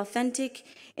can be authentic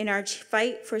in our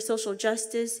fight for social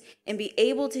justice and be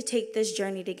able to take this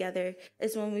journey together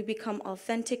is when we become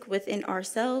authentic within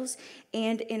ourselves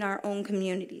and in our own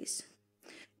communities.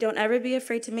 Don't ever be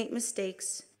afraid to make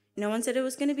mistakes. No one said it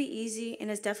was going to be easy, and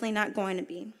it's definitely not going to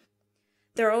be.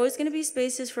 There are always going to be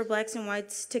spaces for Blacks and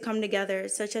whites to come together,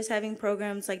 such as having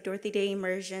programs like Dorothy Day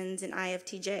Immersions and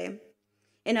IFTJ,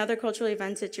 and other cultural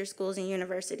events at your schools and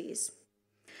universities.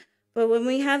 But when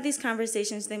we have these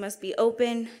conversations, they must be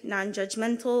open,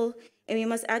 non-judgmental, and we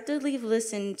must actively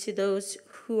listen to those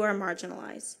who are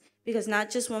marginalized, because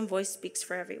not just one voice speaks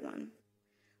for everyone.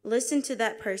 Listen to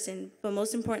that person, but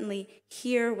most importantly,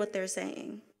 hear what they're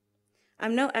saying.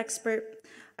 I'm no expert.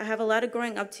 I have a lot of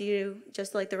growing up to do,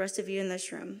 just like the rest of you in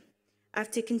this room. I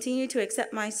have to continue to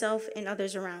accept myself and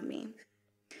others around me.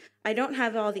 I don't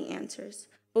have all the answers,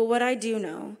 but what I do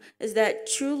know is that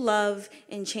true love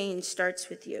and change starts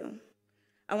with you.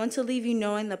 I want to leave you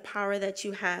knowing the power that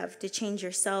you have to change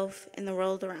yourself and the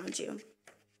world around you.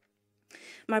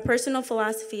 My personal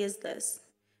philosophy is this: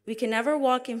 we can never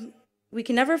walk in We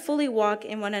can never fully walk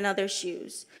in one another's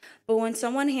shoes, but when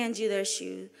someone hands you their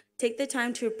shoe, take the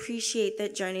time to appreciate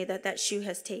that journey that shoe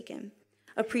has taken.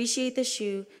 Appreciate the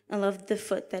shoe and love the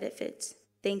foot that it fits.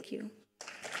 Thank you.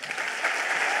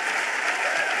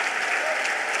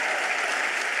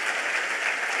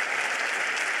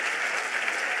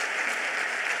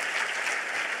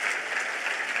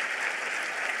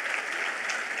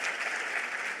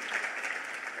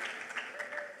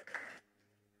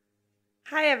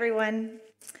 Hi, everyone.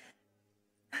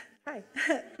 Hi.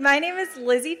 My name is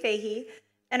Lizzie Fahey,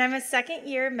 and I'm a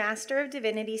second-year Master of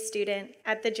Divinity student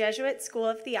at the Jesuit School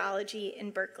of Theology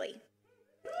in Berkeley.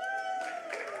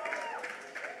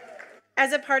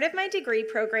 As a part of my degree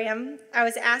program, I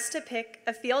was asked to pick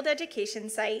a field education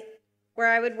site where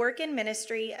I would work in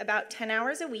ministry about 10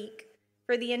 hours a week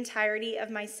for the entirety of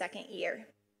my second year.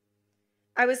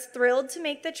 I was thrilled to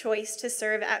make the choice to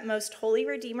serve at Most Holy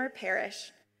Redeemer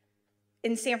Parish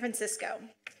in San Francisco,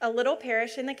 a little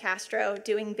parish in the Castro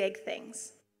doing big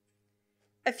things.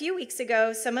 A few weeks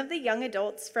ago, some of the young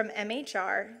adults from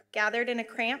MHR gathered in a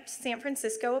cramped San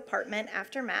Francisco apartment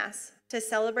after Mass to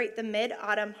celebrate the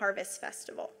Mid-Autumn Harvest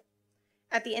Festival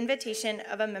at the invitation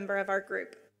of a member of our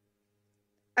group.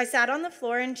 I sat on the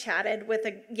floor and chatted with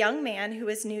a young man who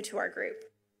was new to our group.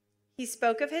 He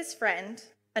spoke of his friend,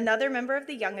 another member of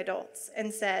the young adults,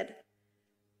 and said,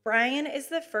 "Brian is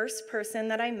the first person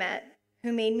that I met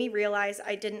who made me realize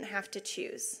I didn't have to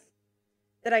choose,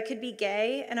 that I could be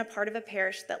gay and a part of a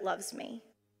parish that loves me.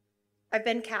 I've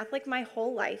been Catholic my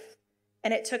whole life,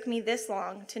 and it took me this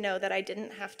long to know that I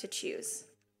didn't have to choose."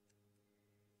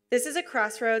 This is a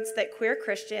crossroads that queer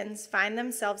Christians find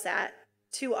themselves at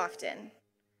too often,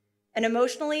 an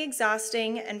emotionally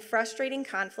exhausting and frustrating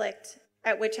conflict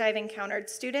at which I've encountered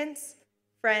students,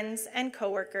 friends, and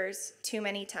coworkers too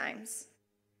many times.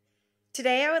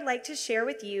 Today, I would like to share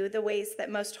with you the ways that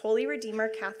Most Holy Redeemer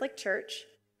Catholic Church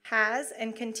has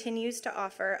and continues to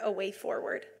offer a way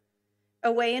forward, a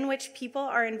way in which people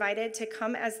are invited to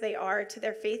come as they are to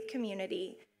their faith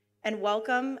community and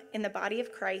welcome in the body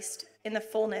of Christ in the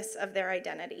fullness of their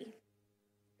identity.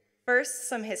 First,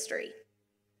 some history.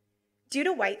 Due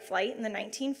to white flight in the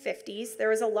 1950s, there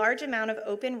was a large amount of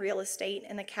open real estate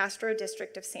in the Castro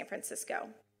district of San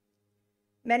Francisco.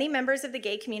 Many members of the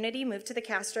gay community moved to the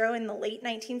Castro in the late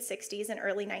 1960s and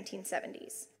early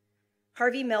 1970s.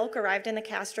 Harvey Milk arrived in the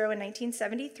Castro in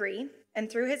 1973, and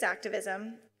through his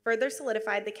activism, further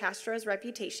solidified the Castro's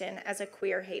reputation as a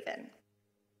queer haven.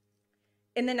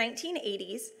 In the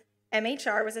 1980s,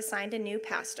 MHR was assigned a new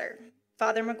pastor,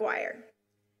 Father McGuire,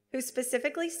 who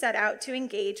specifically set out to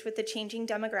engage with the changing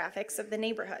demographics of the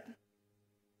neighborhood.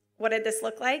 What did this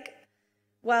look like?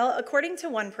 Well, according to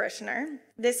one parishioner,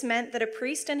 this meant that a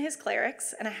priest and his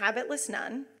clerics and a habitless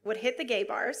nun would hit the gay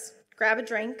bars, grab a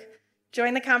drink,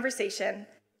 join the conversation,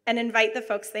 and invite the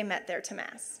folks they met there to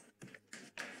Mass.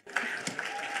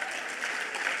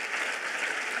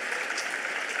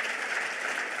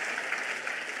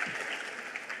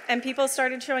 And people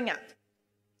started showing up.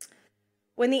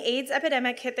 When the AIDS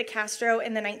epidemic hit the Castro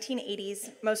in the 1980s,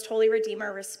 Most Holy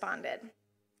Redeemer responded.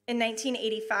 In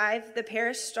 1985, the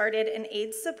parish started an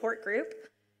AIDS support group,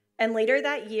 and later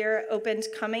that year opened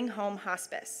Coming Home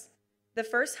Hospice, the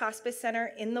first hospice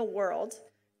center in the world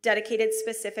dedicated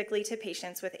specifically to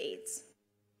patients with AIDS.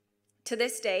 To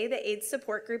this day, the AIDS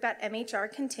support group at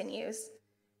MHR continues,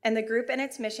 and the group and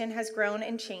its mission has grown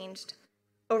and changed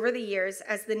over the years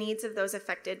as the needs of those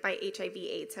affected by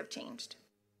HIV/AIDS have changed.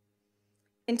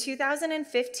 In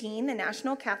 2015, the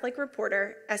National Catholic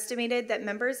Reporter estimated that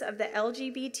members of the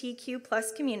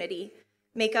LGBTQ+ community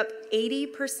make up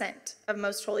 80% of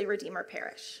Most Holy Redeemer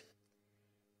Parish.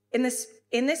 In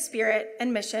this spirit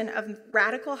and mission of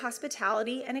radical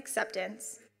hospitality and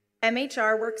acceptance,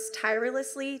 MHR works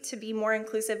tirelessly to be more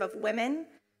inclusive of women,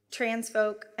 trans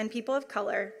folk, and people of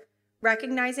color,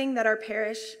 recognizing that our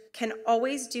parish can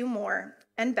always do more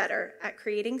and better at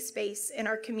creating space in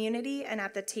our community and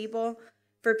at the table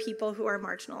for people who are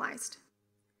marginalized.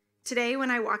 Today, when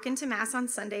I walk into Mass on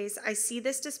Sundays, I see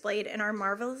this displayed in our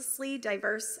marvelously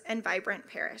diverse and vibrant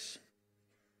parish.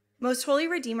 Most Holy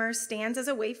Redeemer stands as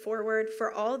a way forward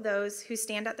for all those who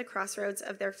stand at the crossroads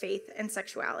of their faith and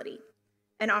sexuality,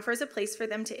 and offers a place for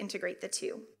them to integrate the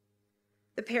two.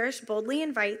 The parish boldly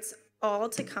invites all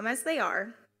to come as they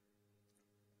are,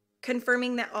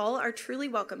 confirming that all are truly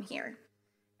welcome here,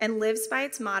 and lives by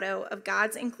its motto of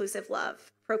God's inclusive love,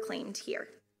 proclaimed here.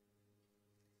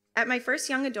 At my first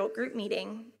young adult group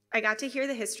meeting, I got to hear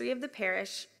the history of the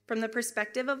parish from the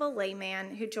perspective of a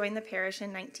layman who joined the parish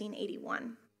in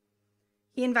 1981.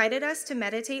 He invited us to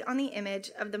meditate on the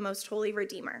image of the Most Holy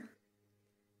Redeemer.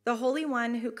 the Holy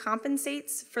One who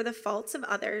compensates for the faults of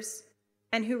others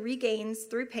and who regains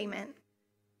through payment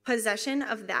possession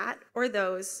of that or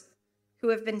those who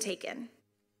have been taken.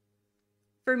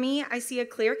 For me, I see a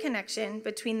clear connection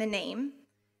between the name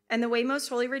and the way Most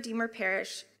Holy Redeemer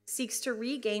Parish seeks to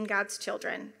regain God's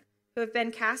children who have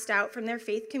been cast out from their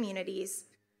faith communities,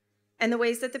 and the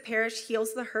ways that the parish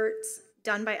heals the hurts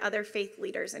done by other faith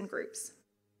leaders and groups.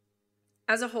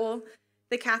 As a whole,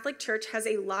 the Catholic Church has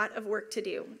a lot of work to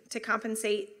do to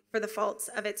compensate for the faults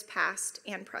of its past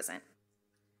and present.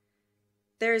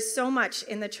 There is so much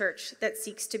in the church that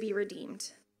seeks to be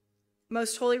redeemed.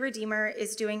 Most Holy Redeemer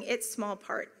is doing its small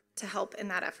part to help in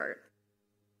that effort.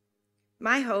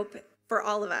 My hope for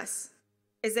all of us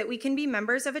is that we can be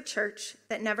members of a church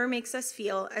that never makes us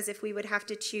feel as if we would have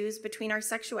to choose between our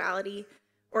sexuality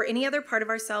or any other part of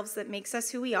ourselves that makes us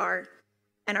who we are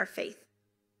and our faith.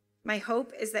 My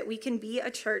hope is that we can be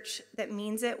a church that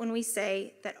means it when we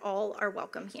say that all are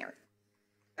welcome here.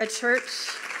 A church...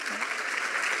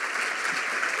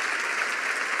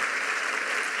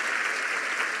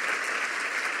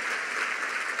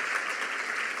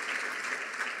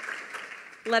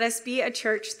 Let us be a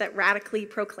church that radically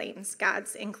proclaims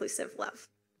God's inclusive love.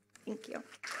 Thank you.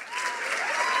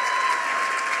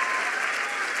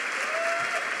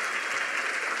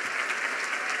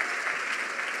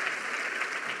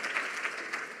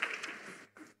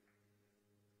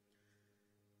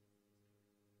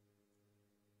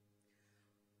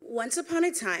 Once upon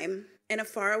a time, in a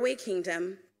faraway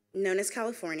kingdom known as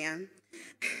California,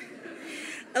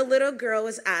 a little girl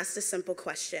was asked a simple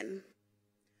question.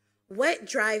 What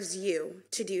drives you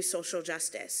to do social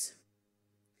justice?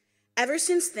 Ever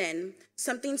since then,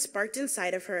 something sparked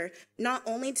inside of her, not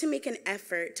only to make an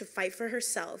effort to fight for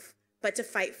herself, but to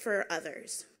fight for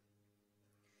others.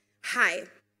 Hi,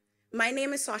 my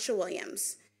name is Sasha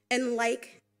Williams, and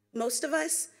like most of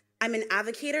us, I'm an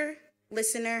advocator,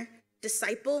 listener,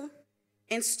 disciple,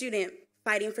 and student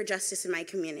fighting for justice in my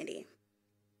community.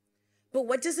 But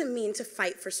what does it mean to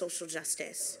fight for social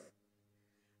justice?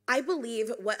 I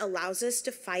believe what allows us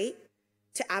to fight,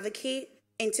 to advocate,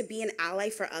 and to be an ally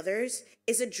for others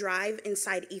is a drive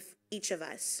inside each of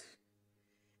us.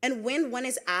 And when one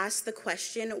is asked the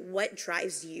question, what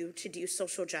drives you to do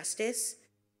social justice?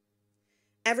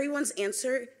 Everyone's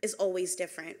answer is always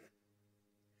different.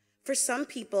 For some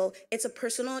people, it's a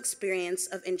personal experience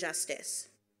of injustice.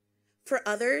 For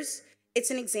others,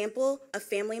 it's an example of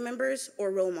family members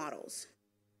or role models.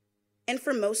 And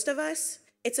for most of us,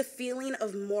 it's a feeling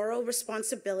of moral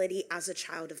responsibility as a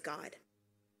child of God.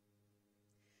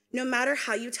 No matter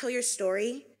how you tell your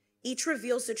story, each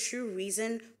reveals the true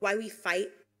reason why we fight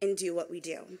and do what we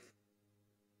do.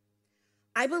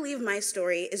 I believe my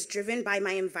story is driven by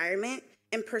my environment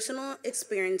and personal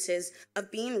experiences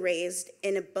of being raised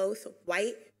in a both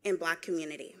white and Black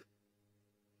community.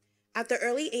 At the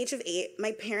early age of 8,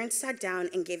 my parents sat down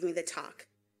and gave me the talk.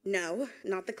 No,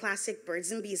 not the classic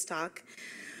birds and bees talk,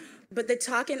 but the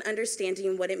talk and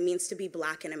understanding what it means to be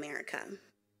Black in America.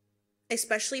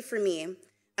 Especially for me,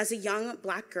 as a young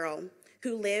Black girl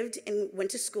who lived and went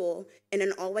to school in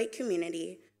an all-white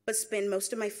community, but spent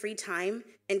most of my free time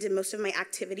and did most of my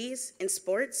activities in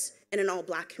sports in an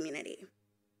all-Black community.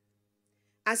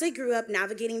 As I grew up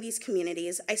navigating these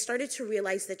communities, I started to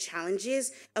realize the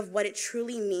challenges of what it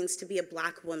truly means to be a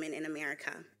Black woman in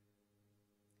America.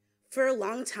 For a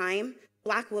long time,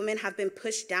 Black women have been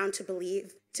pushed down to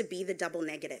be the double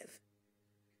negative.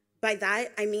 By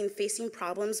that, I mean facing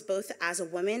problems both as a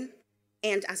woman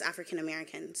and as African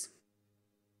Americans.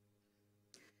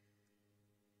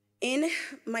 In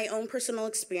my own personal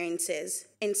experiences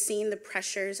and seeing the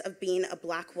pressures of being a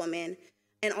Black woman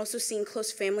and also seeing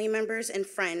close family members and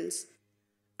friends,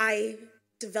 I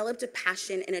developed a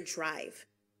passion and a drive.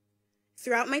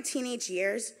 Throughout my teenage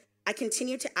years, I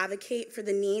continued to advocate for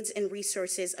the needs and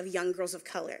resources of young girls of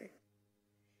color.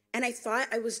 And I thought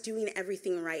I was doing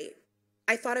everything right.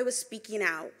 I thought I was speaking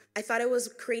out. I thought I was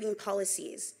creating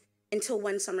policies until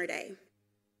one summer day.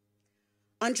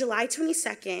 On July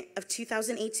 22nd of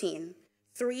 2018,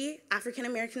 3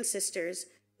 African-American sisters,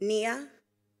 Nia,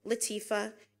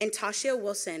 Latifah, and Tasha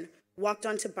Wilson, walked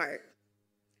onto BART,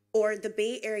 or the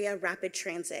Bay Area Rapid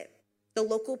Transit, the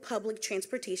local public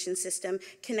transportation system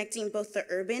connecting both the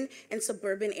urban and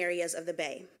suburban areas of the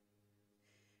Bay.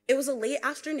 It was a late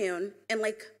afternoon, and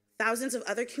like thousands of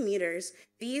other commuters,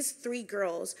 these 3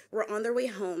 girls were on their way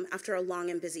home after a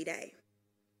long and busy day.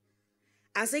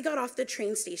 As they got off the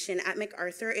train station at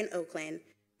MacArthur in Oakland,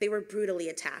 they were brutally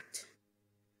attacked.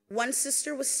 One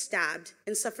sister was stabbed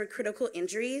and suffered critical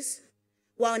injuries,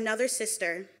 while another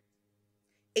sister,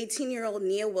 18-year-old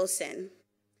Nia Wilson,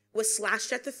 was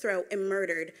slashed at the throat and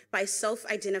murdered by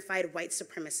self-identified white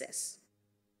supremacists.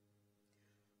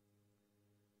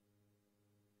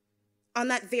 On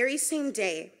that very same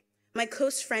day, my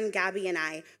close friend Gabby and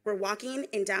I were walking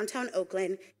in downtown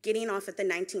Oakland, getting off at the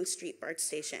 19th Street BART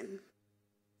station,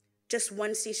 just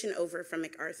one station over from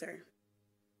MacArthur.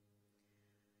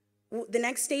 The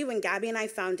next day, when Gabby and I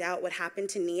found out what happened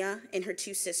to Nia and her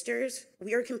two sisters,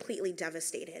 we were completely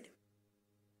devastated.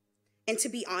 And to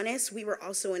be honest, we were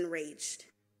also enraged.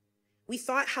 We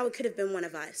thought how it could have been one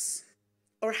of us,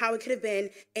 or how it could have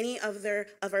been any other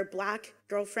of our Black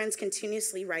girlfriends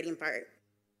continuously riding BART.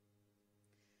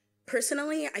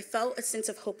 Personally, I felt a sense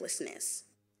of hopelessness.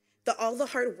 All the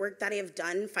hard work that I have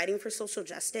done fighting for social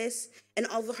justice and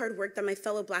all the hard work that my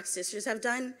fellow Black sisters have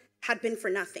done had been for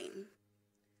nothing.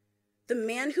 The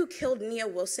man who killed Nia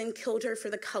Wilson killed her for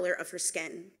the color of her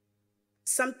skin.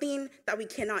 Something that we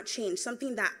cannot change,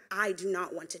 something that I do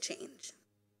not want to change.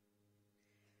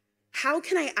 How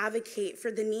can I advocate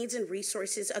for the needs and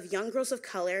resources of young girls of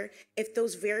color if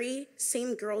those very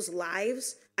same girls'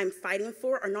 lives I'm fighting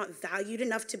for are not valued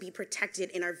enough to be protected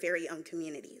in our very own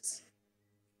communities?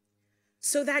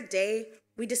 So that day,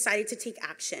 we decided to take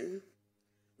action.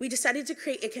 We decided to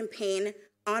create a campaign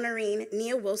honoring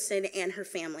Nia Wilson and her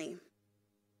family.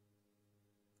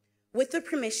 With the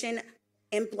permission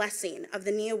and blessing of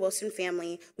the Nia Wilson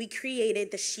family, we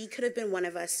created the She Could Have Been One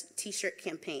of Us t-shirt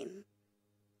campaign.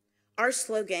 Our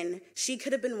slogan, She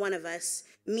Could Have Been One of Us,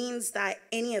 means that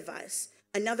any of us,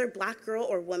 another Black girl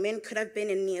or woman, could have been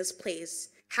in Nia's place,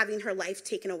 having her life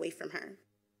taken away from her.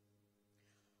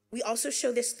 We also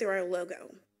show this through our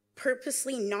logo,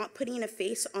 purposely not putting a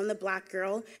face on the Black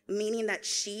girl, meaning that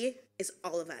she is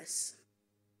all of us.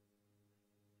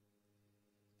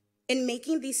 In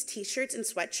making these t-shirts and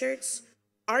sweatshirts,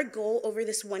 our goal over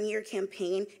this one-year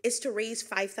campaign is to raise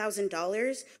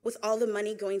 $5,000 with all the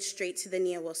money going straight to the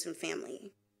Nia Wilson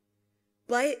family.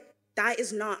 But that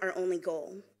is not our only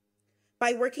goal.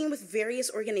 By working with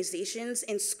various organizations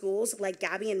and schools like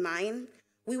Gabby and mine,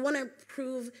 we want to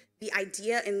improve the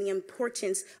idea and the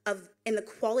importance of and the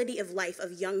quality of life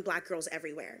of young Black girls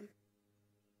everywhere.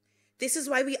 This is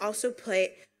why we also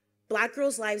put Black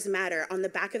Girls' Lives Matter on the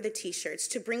back of the t-shirts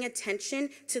to bring attention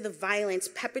to the violence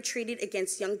perpetrated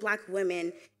against young Black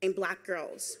women and Black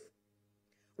girls.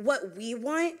 What we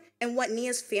want and what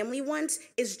Nia's family wants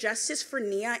is justice for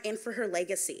Nia and for her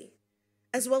legacy,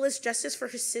 as well as justice for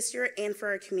her sister and for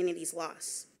our community's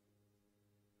loss.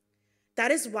 That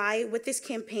is why, with this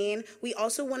campaign, we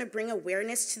also want to bring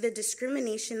awareness to the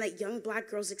discrimination that young Black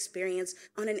girls experience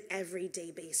on an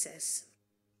everyday basis,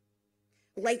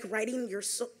 like riding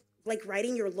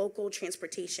your local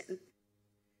transportation.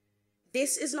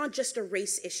 This is not just a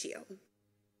race issue,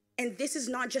 and this is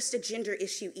not just a gender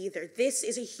issue either. This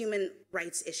is a human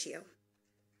rights issue.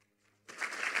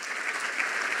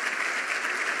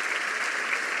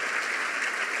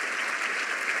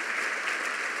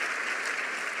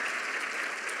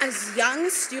 As young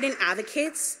student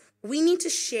advocates, we need to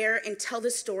share and tell the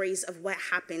stories of what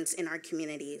happens in our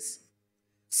communities.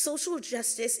 Social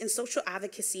justice and social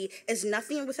advocacy is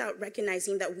nothing without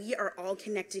recognizing that we are all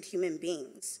connected human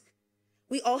beings.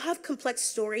 We all have complex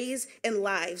stories and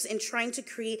lives in trying to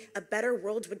create a better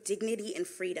world with dignity and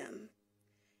freedom.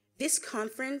 This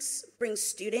conference brings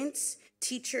students,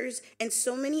 teachers, and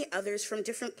so many others from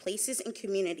different places and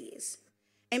communities.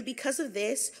 And because of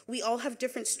this, we all have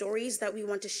different stories that we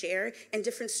want to share and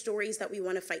different stories that we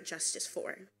want to fight justice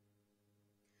for.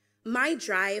 My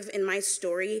drive and my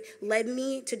story led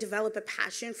me to develop a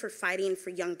passion for fighting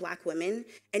for young Black women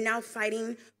and now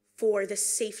fighting for the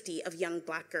safety of young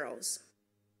Black girls.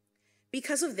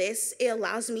 Because of this, it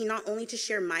allows me not only to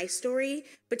share my story,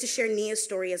 but to share Nia's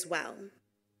story as well.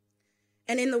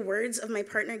 And in the words of my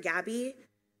partner, Gabby,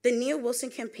 the Nia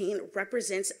Wilson campaign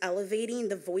represents elevating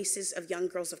the voices of young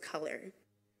girls of color.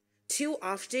 Too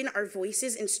often, our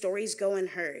voices and stories go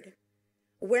unheard.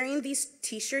 Wearing these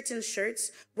t-shirts and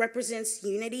shirts represents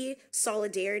unity,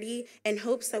 solidarity, and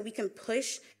hopes that we can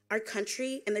push our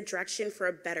country in the direction for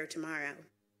a better tomorrow.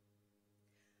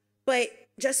 But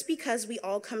just because we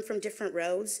all come from different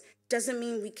roads doesn't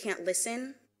mean we can't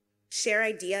listen, share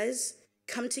ideas,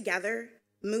 come together,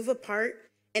 move apart,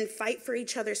 and fight for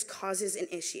each other's causes and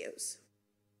issues.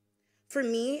 For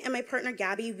me and my partner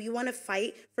Gabby, we want to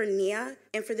fight for Nia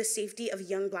and for the safety of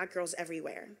young Black girls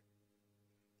everywhere.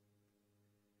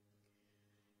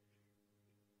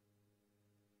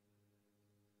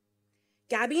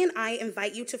 Gabby and I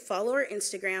invite you to follow our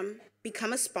Instagram,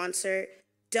 become a sponsor,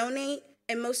 donate,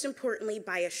 and most importantly,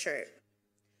 buy a shirt.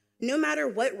 No matter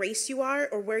what race you are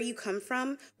or where you come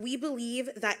from, we believe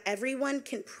that everyone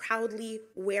can proudly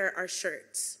wear our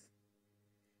shirts.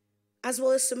 as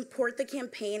well as support the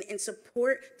campaign and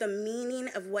support the meaning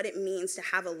of what it means to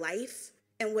have a life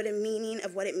and what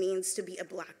it means to be a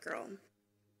Black girl.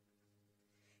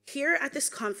 Here at this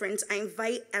conference, I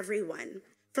invite everyone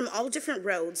from all different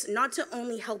roads not to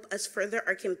only help us further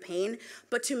our campaign,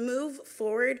 but to move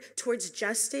forward towards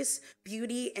justice,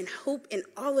 beauty, and hope in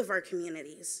all of our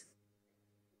communities.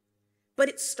 But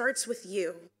it starts with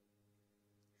you.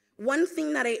 One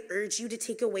thing that I urge you to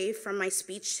take away from my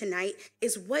speech tonight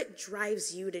is what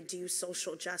drives you to do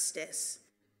social justice.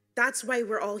 That's why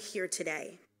we're all here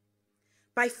today.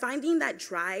 By finding that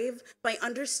drive, by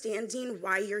understanding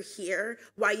why you're here,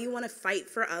 why you want to fight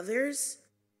for others,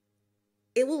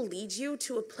 it will lead you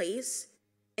to a place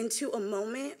and to a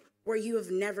moment where you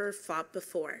have never fought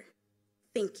before.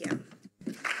 Thank you.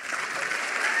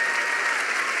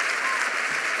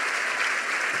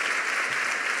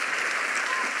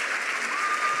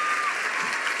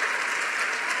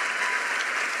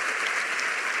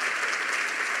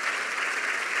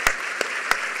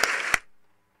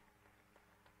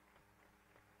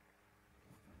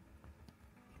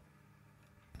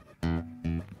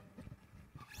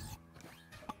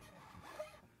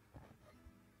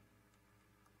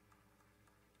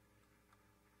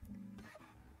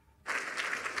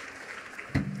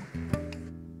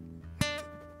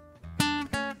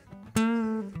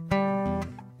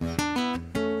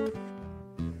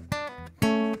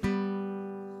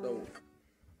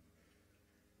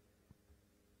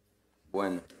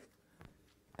 Bueno,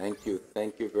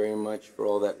 thank you very much for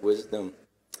all that wisdom.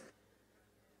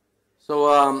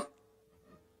 So,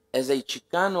 as a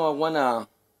Chicano, I want to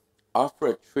offer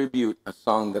a tribute, a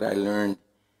song that I learned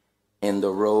in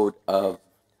the road of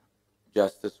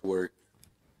justice work.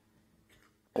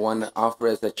 I want to offer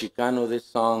as a Chicano this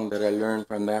song that I learned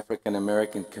from the African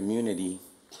American community,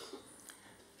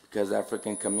 because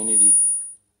African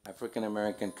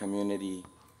American community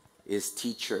is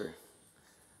teacher,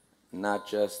 not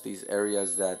just these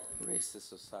areas that racist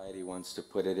society wants to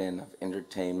put it in of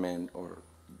entertainment or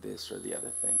this or the other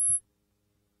thing.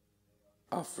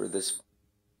 Offer this.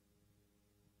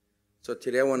 So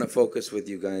today I want to focus with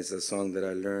you guys a song that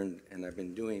I learned and I've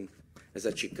been doing as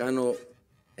a Chicano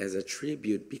as a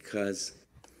tribute, because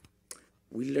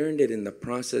we learned it in the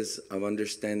process of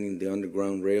understanding the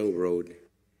Underground Railroad.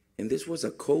 And this was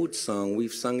a code song.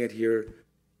 We've sung it here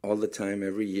all the time.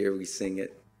 Every year we sing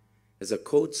it. As a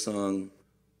code song,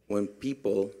 when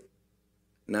people,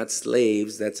 not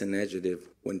slaves, that's an adjective,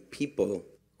 when people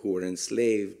who were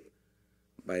enslaved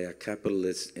by a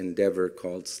capitalist endeavor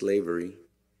called slavery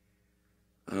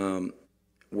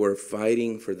were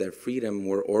fighting for their freedom,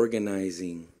 were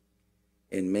organizing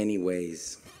in many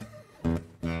ways.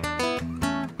 And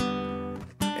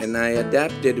I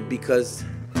adapted because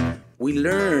we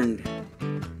learned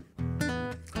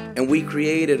and we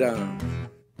created a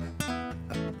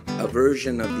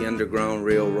version of the Underground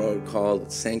Railroad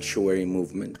called Sanctuary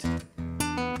Movement.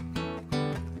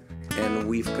 And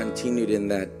we've continued in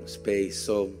that space.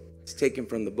 So it's taken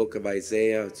from the book of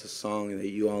Isaiah. It's a song that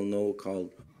you all know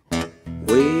called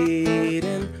Wade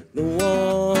in the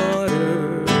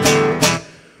Water.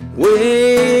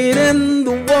 Wade in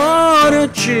the water,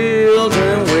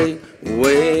 children,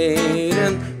 wade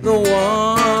in the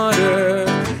water.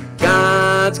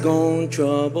 God's gonna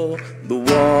trouble the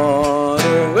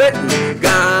water.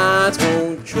 God's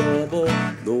gonna trouble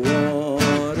the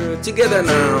water. Together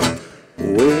now.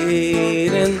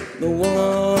 Wade in the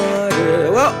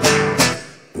water. Well,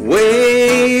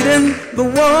 wade in the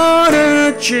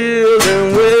water,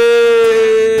 children.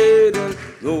 Wade in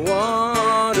the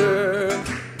water.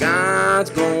 God's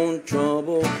gonna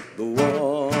trouble the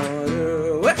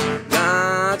water. Well,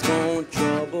 God's gonna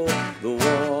trouble the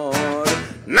water.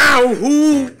 Now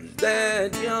who's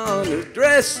that yonder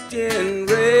dressed in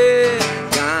red?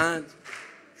 God's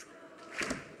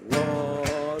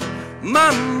water.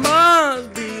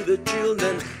 Must be the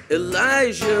children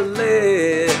Elijah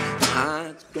led.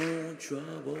 God's gonna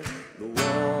trouble the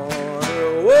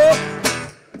water. Whoa.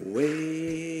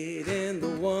 Wade in the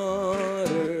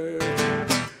water.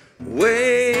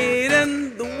 Wade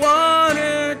in the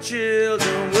water,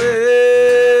 children.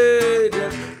 Wade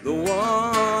in the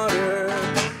water.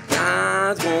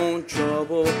 God's gonna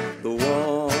trouble the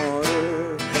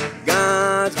water.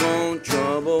 God's gonna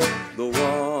trouble the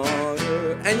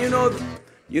water. And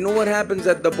you know what happens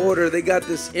at the border? They got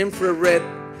this infrared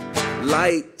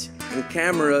light and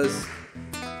cameras,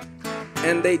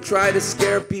 and they try to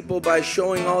scare people by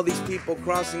showing all these people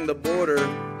crossing the border,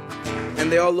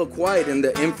 and they all look white in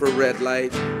the infrared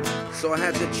light. So I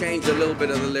had to change a little bit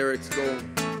of the lyrics. Go.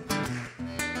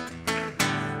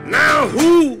 Now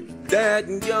who's that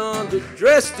yonder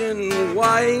dressed in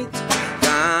white?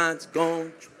 God's gonna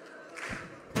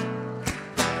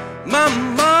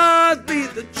Mama be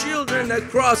the children that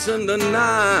crossing the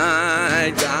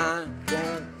night. God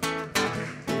gonna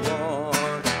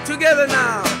together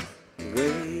now.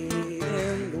 Wade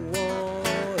in the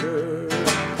water.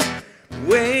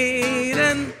 Wade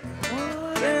in the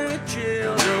water,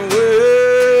 children.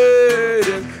 Wade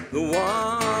in the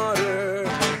water.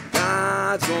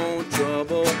 God's gonna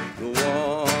trouble the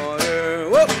water.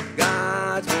 Whoa.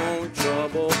 God's gonna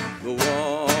trouble the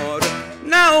water.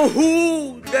 Now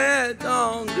who that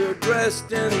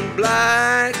underdressed in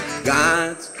black?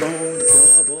 God's gonna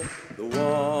trouble the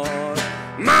water.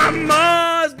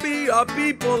 Must be our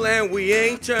people and we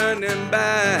ain't turning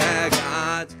back.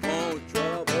 God's gonna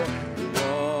trouble the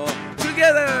water.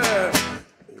 Together,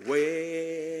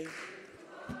 wait,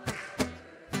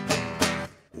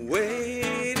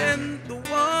 wait in the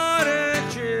water,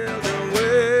 children,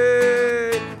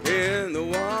 wait in the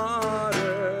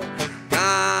water.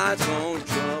 God's gonna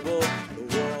trouble the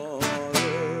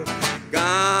water.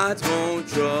 God's gonna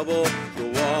trouble the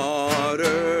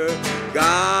water.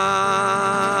 God,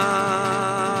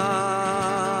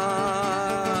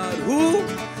 who?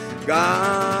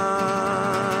 God.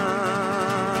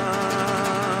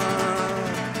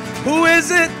 Who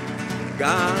is it?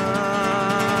 God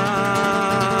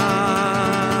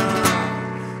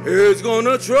is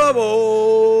gonna trouble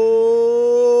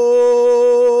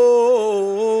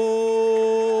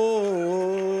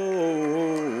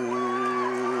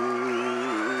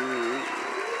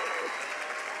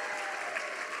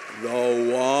the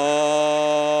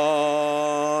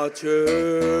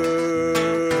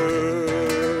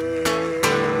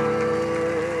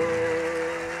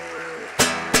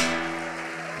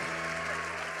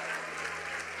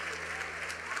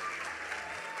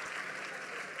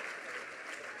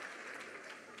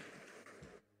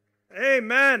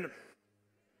Amen.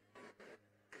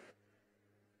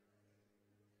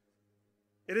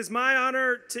 It is my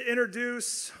honor to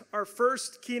introduce our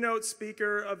first keynote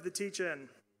speaker of the Teach-In,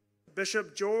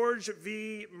 Bishop George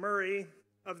V. Murry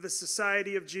of the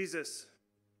Society of Jesus.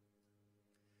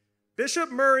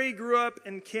 Bishop Murry grew up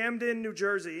in Camden, New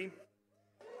Jersey.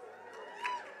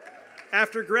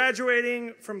 After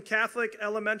graduating from Catholic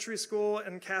elementary school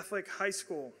and Catholic high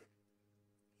school,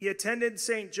 he attended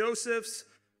St. Joseph's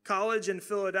College in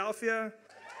Philadelphia,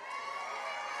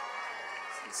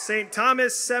 St.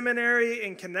 Thomas Seminary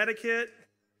in Connecticut,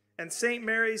 and St.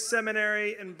 Mary's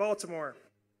Seminary in Baltimore.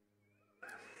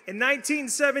 In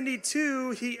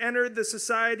 1972, he entered the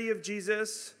Society of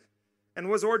Jesus and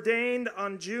was ordained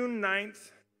on June 9th,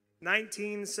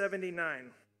 1979.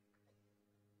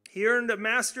 He earned a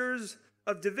Master's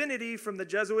of Divinity from the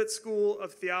Jesuit School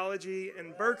of Theology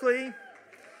in Berkeley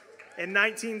in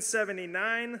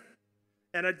 1979,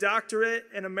 and a doctorate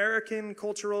in American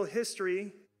Cultural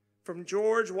History from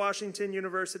George Washington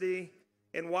University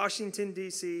in Washington,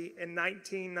 D.C. in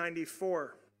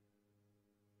 1994.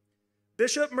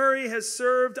 Bishop Murry has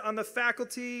served on the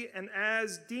faculty and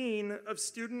as Dean of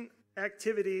Student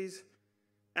Activities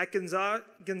at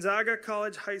Gonzaga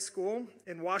College High School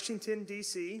in Washington,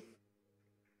 D.C.,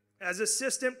 as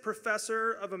Assistant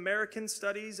Professor of American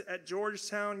Studies at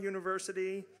Georgetown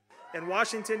University in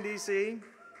Washington, D.C.,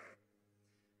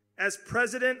 as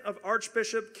President of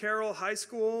Archbishop Carroll High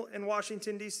School in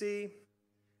Washington, D.C.,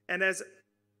 and as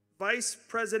Vice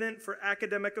President for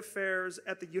Academic Affairs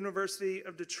at the University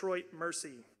of Detroit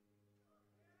Mercy.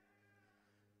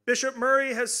 Bishop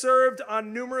Murry has served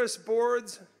on numerous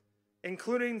boards,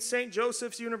 including St.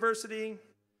 Joseph's University,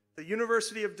 the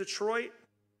University of Detroit,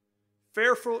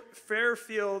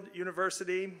 Fairfield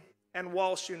University, and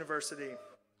Walsh University.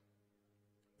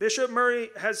 Bishop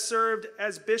Murry has served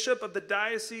as Bishop of the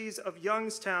Diocese of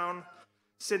Youngstown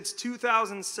since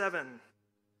 2007.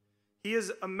 He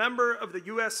is a member of the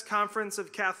U.S. Conference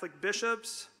of Catholic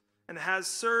Bishops and has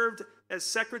served as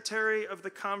Secretary of the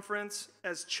Conference,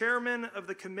 as Chairman of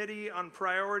the Committee on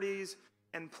Priorities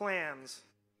and Plans,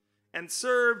 and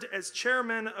served as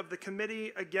Chairman of the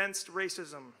Committee Against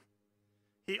Racism.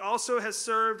 He also has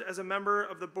served as a member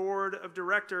of the Board of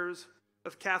Directors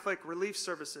of Catholic Relief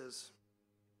Services.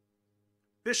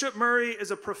 Bishop Murry is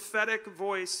a prophetic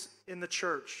voice in the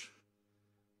church,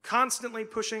 constantly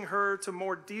pushing her to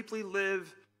more deeply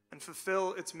live and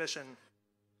fulfill its mission.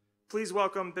 Please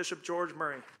welcome Bishop George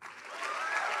Murry.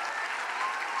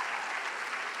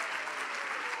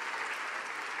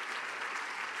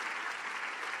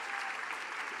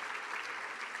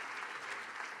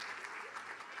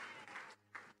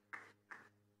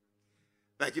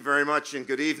 Thank you very much and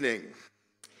good evening.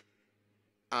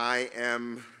 I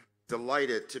am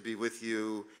delighted to be with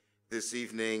you this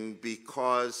evening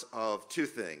because of two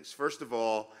things. First of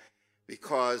all,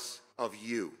 because of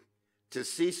you. To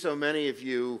see so many of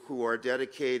you who are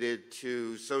dedicated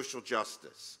to social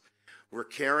justice. We're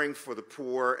caring for the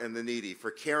poor and the needy,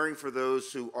 for caring for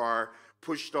those who are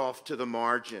pushed off to the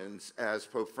margins, as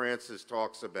Pope Francis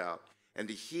talks about. And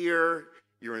to hear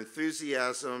your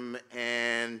enthusiasm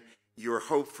and your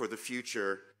hope for the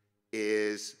future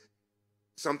is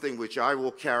something which I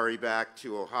will carry back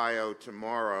to Ohio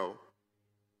tomorrow,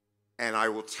 and I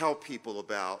will tell people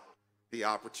about the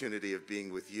opportunity of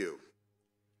being with you.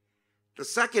 The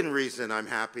second reason I'm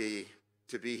happy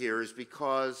to be here is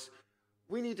because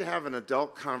we need to have an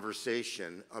adult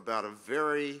conversation about a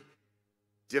very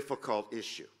difficult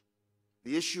issue,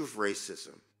 the issue of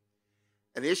racism,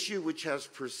 an issue which has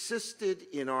persisted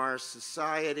in our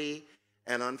society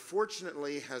and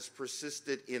unfortunately has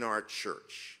persisted in our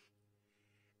church.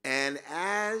 And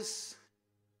as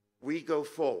we go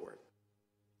forward,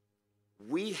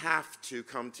 we have to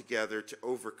come together to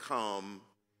overcome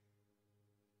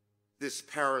this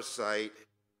parasite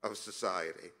of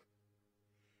society.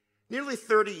 Nearly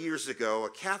 30 years ago, a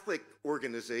Catholic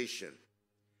organization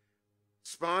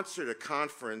sponsored a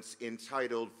conference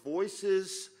entitled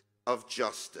Voices of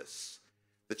Justice,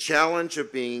 the challenge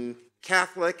of being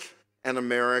Catholic and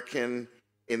American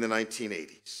in the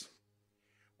 1980s.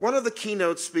 One of the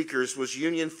keynote speakers was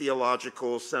Union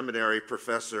Theological Seminary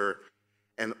professor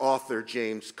and author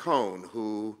James Cone,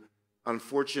 who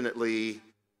unfortunately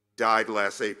died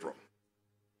last April.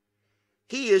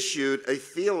 He issued a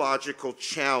theological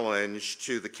challenge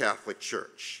to the Catholic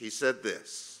Church. He said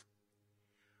this: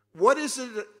 "What is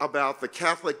it about the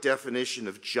Catholic definition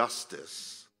of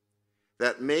justice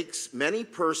that makes many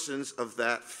persons of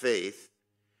that faith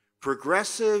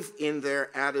progressive in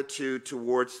their attitude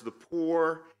towards the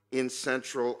poor in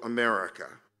Central America,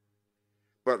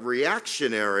 but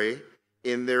reactionary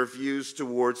in their views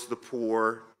towards the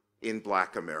poor in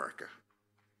Black America?"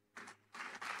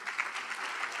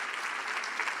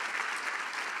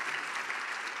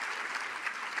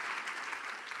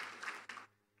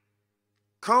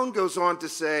 Cone goes on to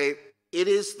say, "It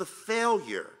is the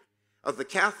failure of the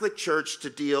Catholic Church to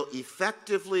deal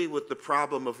effectively with the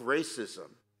problem of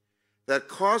racism that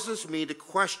causes me to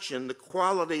question the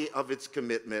quality of its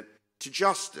commitment to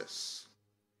justice.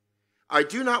 I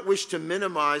do not wish to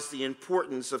minimize the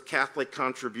importance of Catholic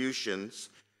contributions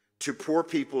to poor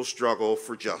people's struggle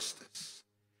for justice,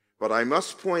 but I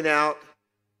must point out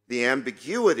the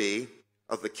ambiguity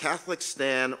of the Catholic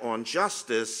stand on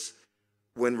justice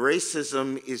when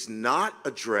racism is not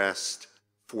addressed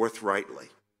forthrightly."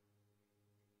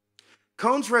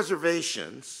 Cone's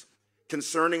reservations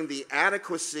concerning the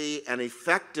adequacy and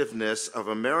effectiveness of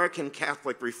American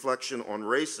Catholic reflection on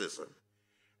racism,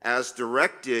 as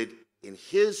directed, in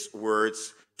his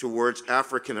words, towards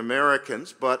African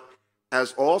Americans, but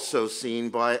as also seen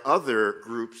by other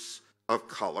groups of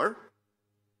color,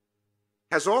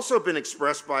 has also been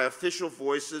expressed by official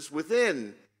voices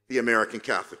within the American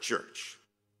Catholic Church.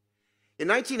 In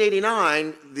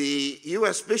 1989, the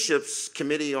U.S. Bishops'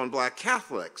 Committee on Black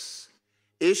Catholics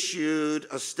issued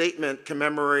a statement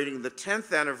commemorating the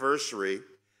 10th anniversary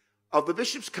of the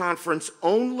Bishops' Conference's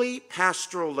only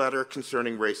pastoral letter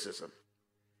concerning racism.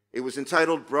 It was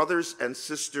entitled "Brothers and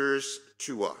Sisters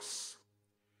to Us."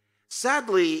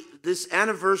 Sadly, this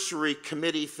anniversary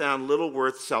committee found little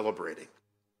worth celebrating.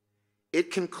 It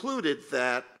concluded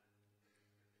that,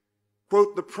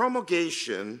 quote, "The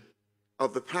promulgation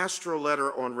of the pastoral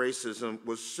letter on racism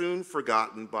was soon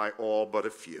forgotten by all but a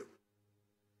few.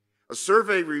 A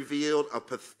survey revealed a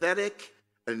pathetic,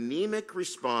 anemic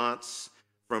response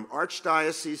from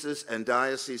archdioceses and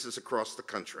dioceses across the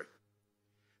country.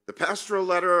 The pastoral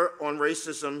letter on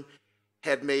racism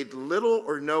had made little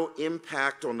or no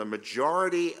impact on the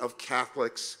majority of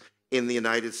Catholics in the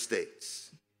United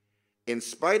States. In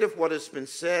spite of what has been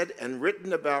said and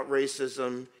written about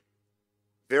racism,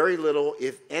 very little,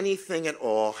 if anything at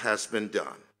all, has been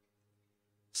done.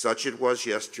 Such it was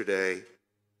yesterday,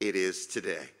 it is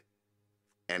today."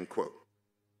 End quote.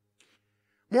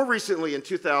 More recently, in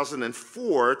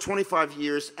 2004, 25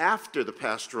 years after the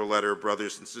pastoral letter,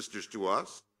 Brothers and Sisters to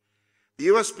Us, the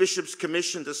U.S. Bishops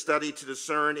commissioned a study to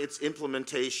discern its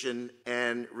implementation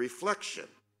and reflection.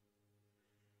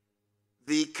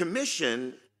 The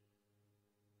commission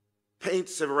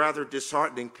paints a rather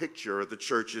disheartening picture of the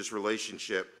church's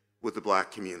relationship with the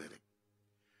Black community.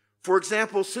 For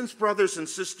example, since Brothers and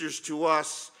Sisters to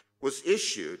Us was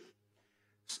issued,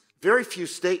 very few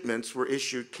statements were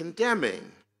issued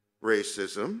condemning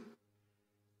racism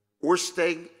or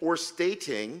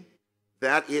stating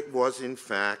that it was in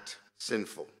fact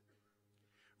sinful.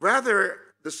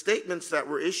 Rather, the statements that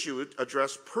were issued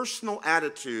address personal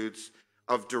attitudes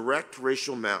of direct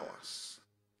racial malice.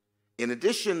 In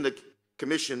addition, the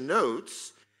Commission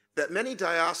notes that many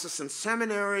diocesan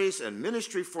seminaries and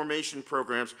ministry formation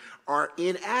programs are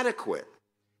inadequate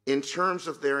in terms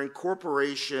of their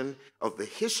incorporation of the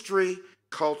history,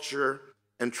 culture,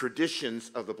 and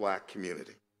traditions of the Black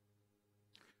community.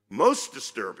 Most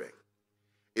disturbing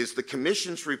is the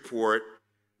Commission's report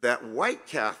that white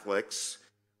Catholics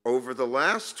over the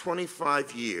last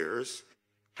 25 years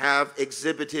have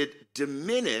exhibited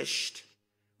diminished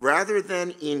rather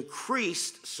than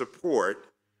increased support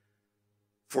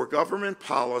for government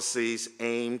policies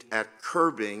aimed at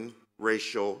curbing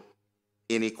racial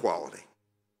inequality.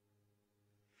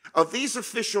 Of these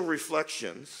official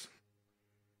reflections,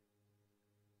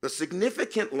 the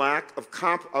significant lack of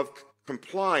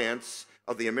compliance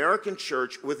of the American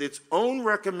Church with its own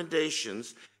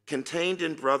recommendations contained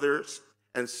in Brothers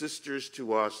and Sisters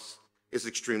to Us is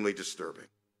extremely disturbing.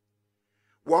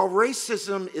 While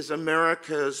racism is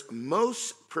America's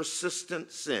most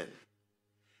persistent sin,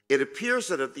 it appears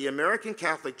that the American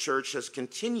Catholic Church has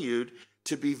continued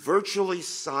to be virtually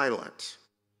silent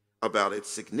about its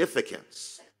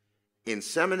significance in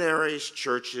seminaries,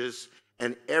 churches,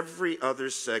 and every other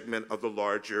segment of the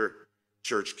larger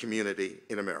church community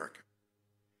in America.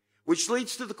 Which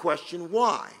leads to the question,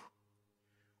 why?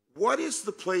 What is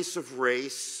the place of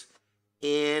race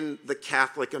in the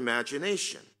Catholic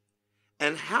imagination?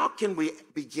 And how can we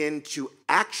begin to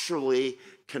actually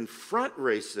confront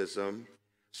racism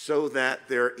so that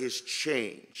there is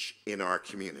change in our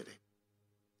community?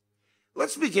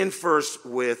 Let's begin first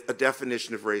with a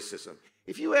definition of racism.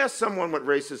 If you ask someone what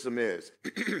racism is,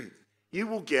 you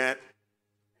will get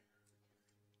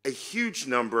a huge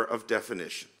number of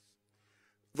definitions.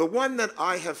 The one that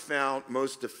I have found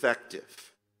most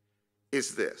effective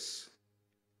is this.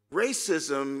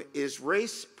 Racism is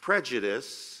race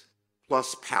prejudice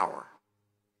plus power.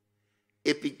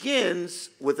 It begins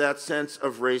with that sense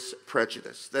of race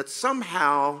prejudice, that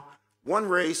somehow one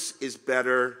race is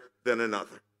better than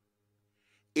another.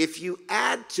 If you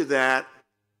add to that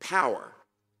power,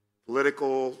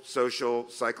 political, social,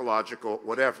 psychological,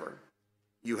 whatever,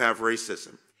 you have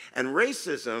racism. And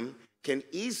racism can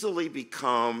easily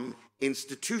become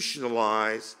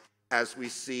institutionalized, as we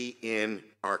see in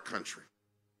our country.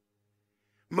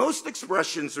 Most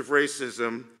expressions of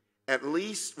racism, at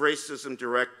least racism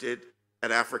directed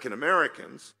at African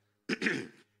Americans,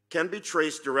 can be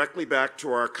traced directly back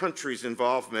to our country's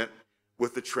involvement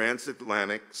with the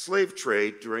transatlantic slave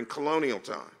trade during colonial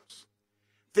times.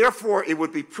 Therefore, it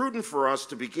would be prudent for us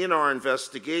to begin our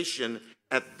investigation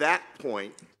at that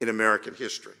point in American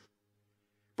history.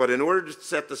 But in order to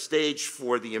set the stage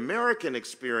for the American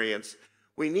experience,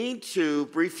 we need to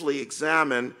briefly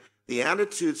examine the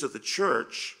attitudes of the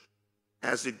church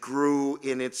as it grew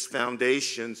in its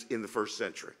foundations in the first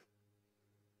century.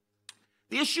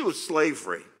 The issue of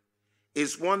slavery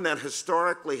is one that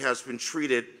historically has been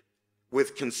treated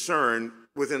with concern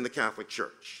within the Catholic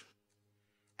Church.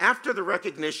 After the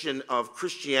recognition of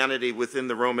Christianity within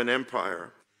the Roman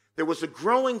Empire, there was a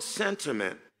growing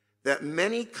sentiment that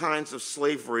many kinds of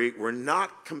slavery were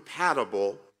not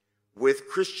compatible with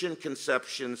Christian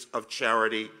conceptions of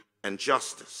charity and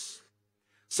justice.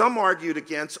 Some argued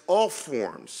against all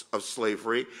forms of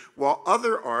slavery, while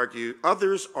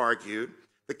others argued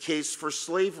the case for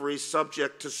slavery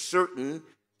subject to certain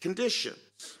conditions.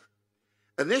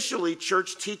 Initially,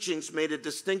 church teachings made a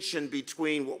distinction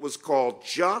between what was called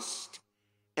just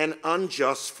and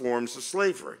unjust forms of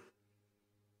slavery.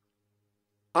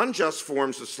 Unjust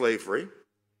forms of slavery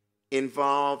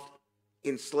involved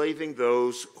enslaving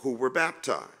those who were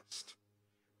baptized.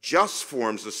 Just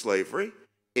forms of slavery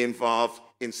involved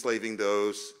enslaving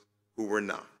those who were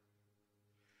not.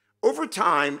 Over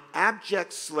time,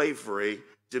 abject slavery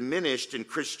diminished in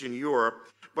Christian Europe,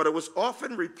 but it was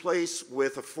often replaced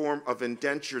with a form of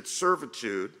indentured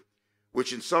servitude,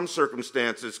 which in some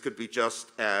circumstances could be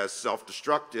just as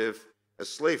self-destructive as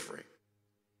slavery.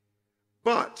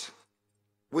 But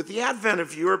with the advent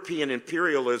of European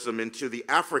imperialism into the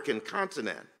African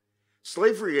continent,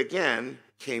 slavery again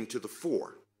came to the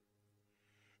fore.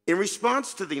 In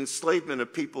response to the enslavement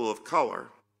of people of color,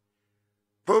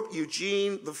 Pope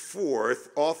Eugene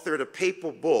IV authored a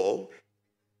papal bull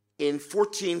in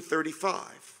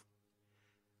 1435.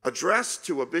 Addressed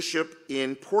to a bishop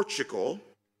in Portugal,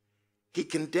 he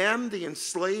condemned the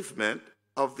enslavement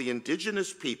of the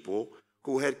indigenous people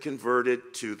who had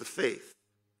converted to the faith.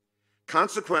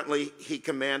 Consequently, he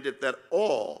commanded that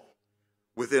all,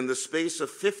 within the space of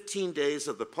 15 days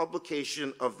of the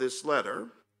publication of this letter,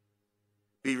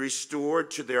 be restored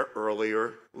to their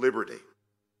earlier liberty.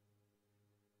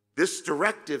 This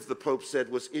directive, the Pope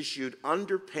said, was issued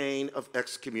under pain of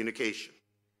excommunication.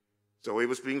 So he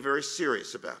was being very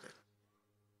serious about it.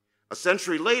 A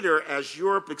century later, as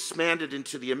Europe expanded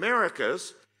into the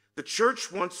Americas, the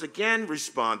church once again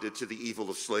responded to the evil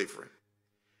of slavery.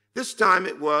 This time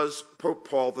it was Pope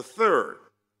Paul III.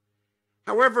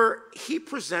 However, he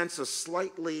presents a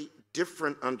slightly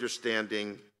different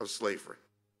understanding of slavery.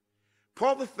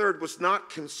 Paul III was not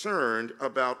concerned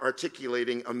about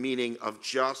articulating a meaning of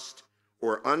just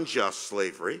or unjust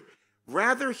slavery.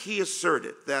 Rather, he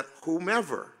asserted that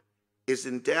whomever is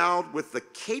endowed with the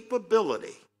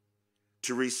capability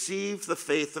to receive the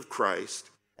faith of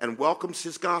Christ and welcomes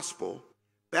his gospel,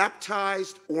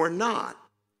 baptized or not,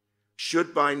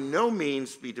 should by no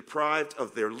means be deprived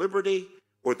of their liberty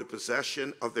or the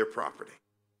possession of their property.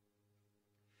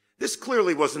 This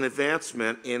clearly was an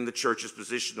advancement in the church's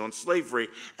position on slavery,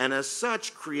 and as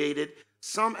such created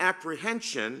some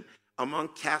apprehension among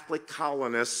Catholic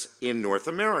colonists in North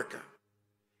America.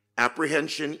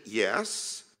 Apprehension,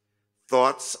 yes.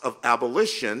 Thoughts of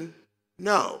abolition,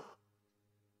 no.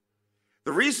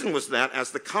 The reason was that as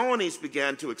the colonies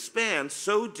began to expand,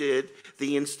 so did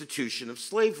the institution of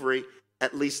slavery,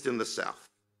 at least in the South.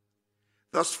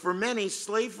 Thus, for many,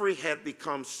 slavery had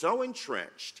become so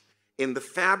entrenched in the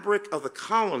fabric of the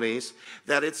colonies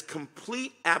that its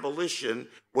complete abolition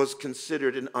was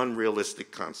considered an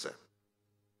unrealistic concept.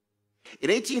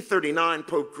 In 1839,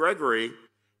 Pope Gregory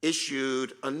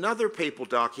issued another papal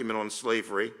document on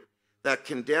slavery that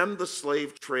condemned the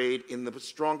slave trade in the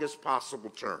strongest possible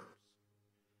terms.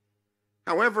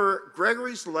 However,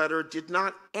 Gregory's letter did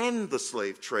not end the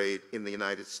slave trade in the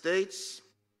United States,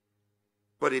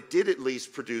 but it did at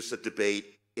least produce a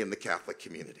debate in the Catholic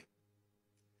community.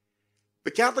 The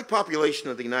Catholic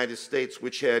population of the United States,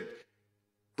 which had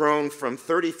grown from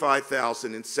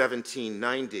 35,000 in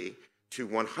 1790 to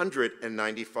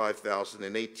 195,000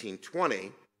 in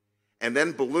 1820, and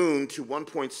then ballooned to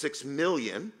 1.6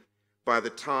 million by the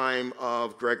time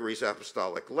of Gregory's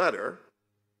apostolic letter,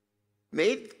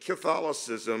 made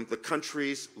Catholicism the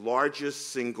country's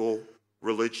largest single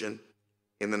religion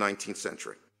in the 19th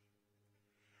century.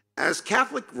 As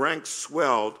Catholic ranks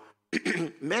swelled,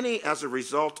 mainly as a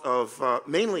result of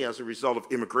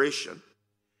immigration,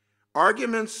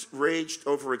 arguments raged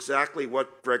over exactly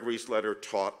what Gregory's letter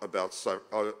taught about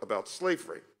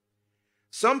slavery.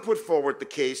 Some put forward the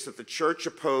case that the church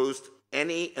opposed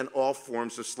any and all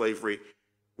forms of slavery,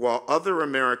 while other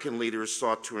American leaders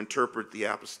sought to interpret the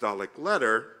apostolic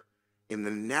letter in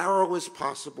the narrowest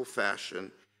possible fashion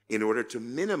in order to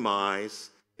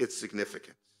minimize its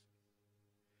significance.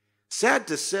 Sad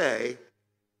to say,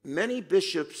 many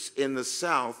bishops in the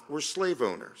South were slave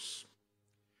owners.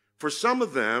 For some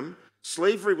of them,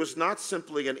 slavery was not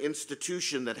simply an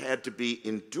institution that had to be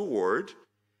endured,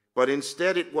 but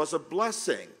instead it was a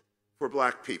blessing for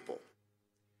Black people.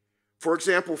 For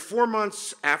example, 4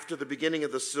 months after the beginning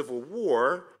of the Civil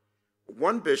War,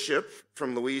 one bishop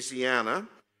from Louisiana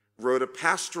wrote a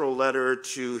pastoral letter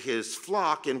to his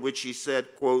flock in which he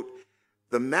said, quote,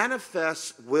 "The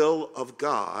manifest will of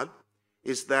God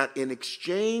is that in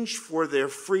exchange for their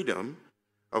freedom,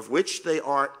 of which they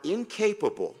are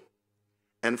incapable,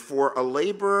 and for a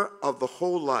labor of the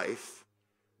whole life,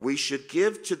 we should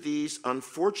give to these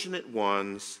unfortunate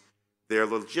ones their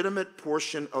legitimate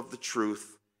portion of the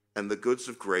truth and the goods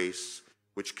of grace,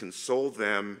 which console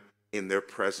them in their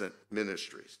present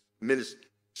miseries."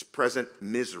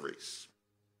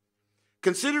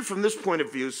 Considered from this point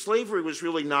of view, slavery was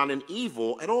really not an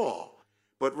evil at all,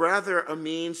 but rather a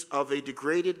means of a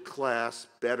degraded class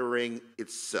bettering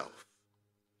itself.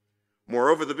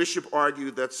 Moreover, the bishop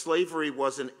argued that slavery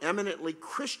was an eminently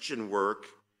Christian work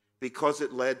because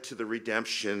it led to the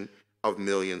redemption of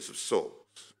millions of souls.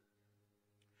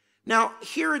 Now,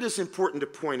 here it is important to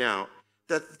point out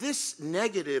that this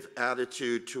negative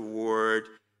attitude toward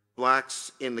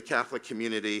Blacks in the Catholic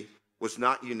community was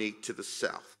not unique to the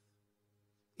South.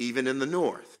 Even in the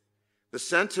North, the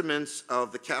sentiments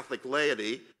of the Catholic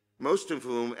laity, most of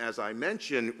whom, as I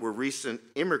mentioned, were recent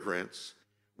immigrants,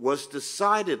 was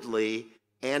decidedly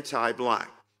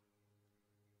anti-Black.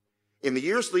 In the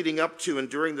years leading up to and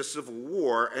during the Civil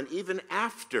War, and even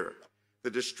after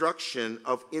the destruction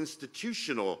of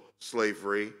institutional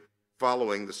slavery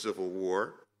following the Civil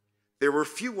War, there were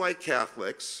few white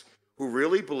Catholics who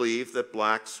really believed that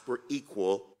Blacks were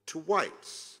equal to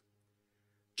whites.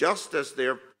 Just as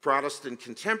their Protestant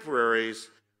contemporaries,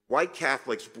 white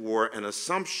Catholics bore an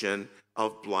assumption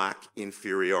of Black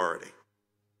inferiority.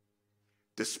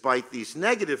 Despite these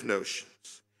negative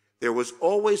notions, there was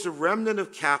always a remnant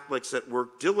of Catholics that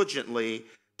worked diligently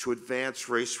to advance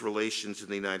race relations in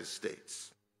the United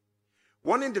States.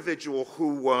 One individual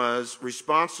who was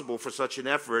responsible for such an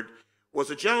effort was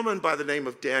a gentleman by the name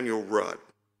of Daniel Rudd.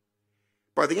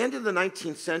 By the end of the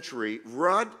 19th century,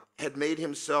 Rudd had made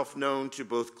himself known to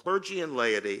both clergy and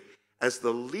laity as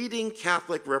the leading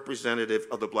Catholic representative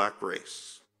of the black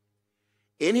race.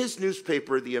 In his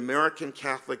newspaper, the American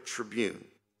Catholic Tribune,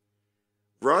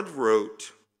 Rudd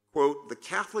wrote, quote, "The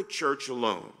Catholic Church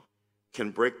alone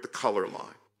can break the color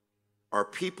line. Our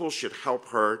people should help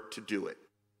her to do it,"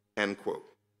 end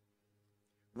quote.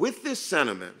 With this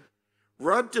sentiment,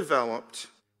 Rudd developed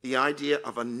the idea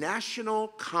of a National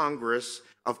Congress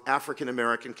of African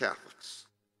American Catholics.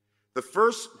 The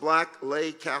first Black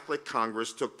Lay Catholic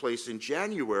Congress took place in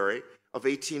January of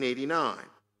 1889.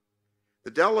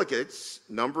 The delegates,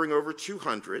 numbering over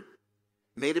 200,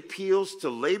 made appeals to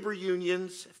labor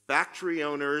unions, factory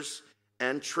owners,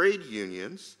 and trade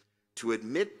unions to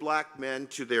admit black men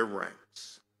to their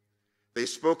ranks. They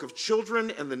spoke of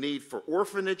children and the need for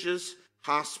orphanages,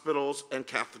 hospitals, and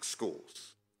Catholic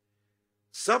schools.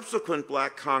 Subsequent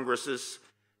black congresses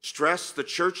stressed the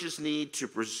church's need to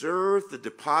preserve the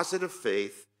deposit of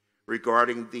faith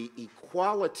regarding the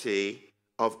equality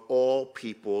of all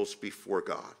peoples before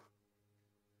God.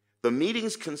 The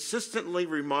meetings consistently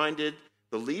reminded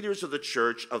the leaders of the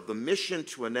church of the mission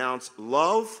to announce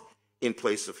love in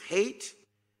place of hate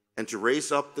and to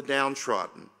raise up the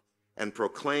downtrodden and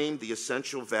proclaim the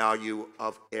essential value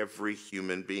of every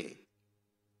human being.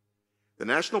 The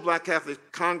National Black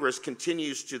Catholic Congress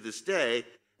continues to this day,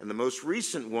 and the most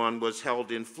recent one was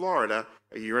held in Florida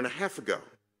a year and a half ago.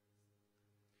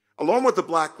 Along with the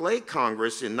Black Lay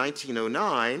Congress in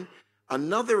 1909,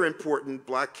 another important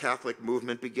Black Catholic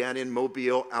movement began in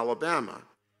Mobile, Alabama.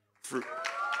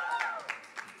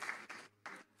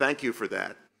 Thank you for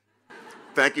that.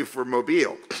 Thank you for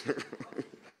Mobile.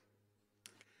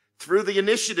 Through the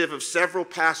initiative of several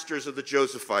pastors of the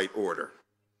Josephite order.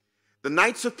 The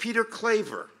Knights of Peter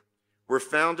Claver were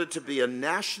founded to be a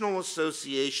national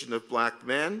association of black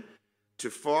men to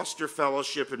foster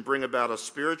fellowship and bring about a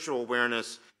spiritual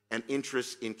awareness and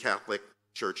interest in Catholic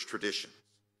church traditions.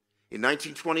 In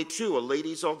 1922, a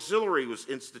ladies' auxiliary was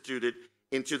instituted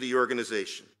into the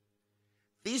organization.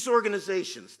 These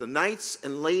organizations, the Knights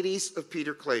and Ladies of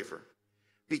Peter Claver,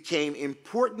 became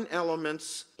important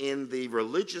elements in the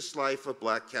religious life of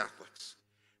black Catholics.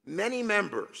 Many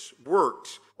members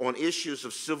worked on issues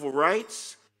of civil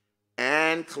rights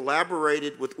and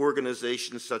collaborated with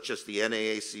organizations such as the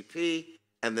NAACP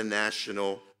and the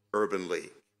National Urban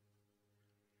League.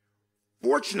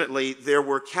 Fortunately, there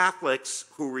were Catholics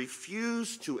who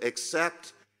refused to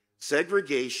accept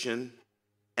segregation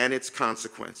and its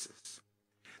consequences.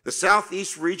 The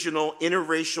Southeast Regional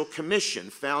Interracial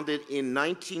Commission, founded in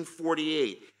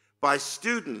 1948 by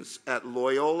students at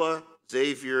Loyola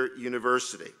Xavier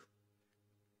University,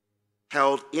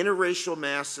 held interracial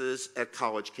masses at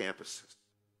college campuses.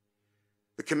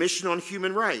 The Commission on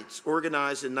Human Rights,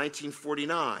 organized in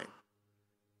 1949,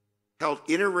 held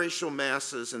interracial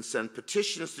masses and sent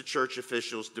petitions to church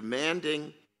officials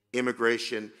demanding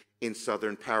immigration in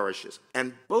southern parishes.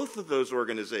 And both of those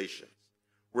organizations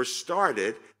were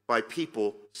started by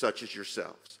people such as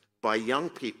yourselves, by young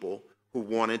people who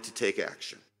wanted to take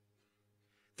action.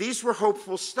 These were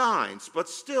hopeful signs, but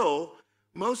still,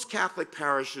 most Catholic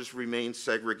parishes remained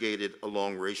segregated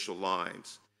along racial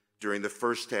lines during the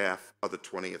first half of the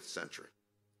 20th century.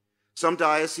 Some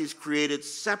dioceses created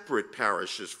separate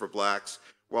parishes for blacks,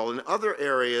 while in other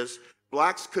areas,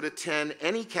 blacks could attend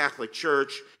any Catholic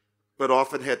church, but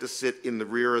often had to sit in the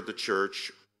rear of the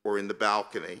church or in the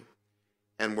balcony,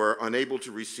 and were unable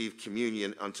to receive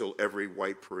communion until every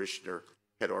white parishioner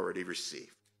had already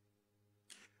received.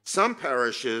 Some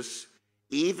parishes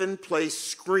even placed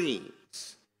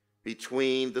screens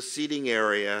between the seating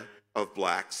area of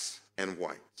blacks and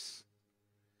whites.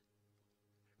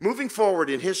 Moving forward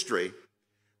in history,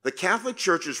 the Catholic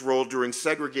Church's role during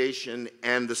segregation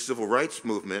and the civil rights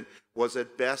movement was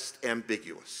at best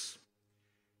ambiguous.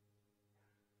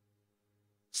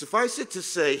 Suffice it to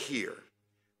say here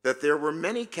that there were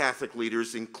many Catholic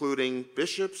leaders, including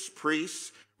bishops,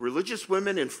 priests, religious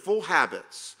women in full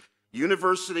habits,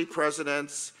 university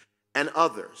presidents, and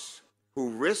others who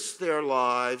risked their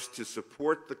lives to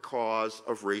support the cause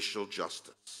of racial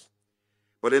justice.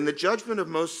 But in the judgment of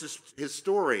most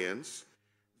historians,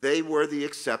 they were the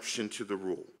exception to the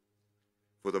rule.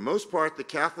 For the most part, the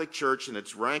Catholic Church and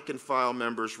its rank and file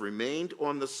members remained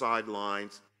on the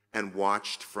sidelines and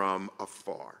watched from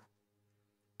afar.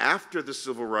 After the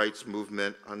civil rights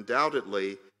movement,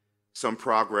 undoubtedly, some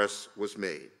progress was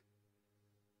made.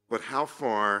 But how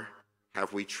far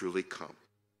have we truly come?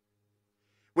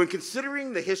 When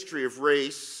considering the history of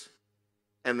race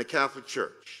and the Catholic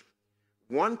Church,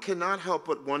 one cannot help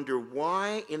but wonder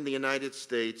why in the United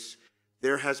States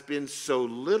there has been so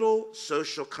little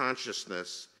social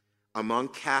consciousness among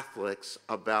Catholics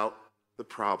about the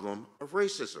problem of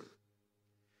racism.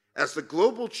 As the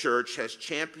global church has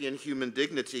championed human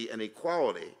dignity and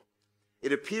equality,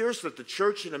 it appears that the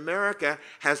church in America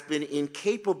has been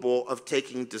incapable of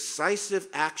taking decisive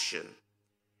action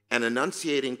and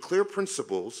enunciating clear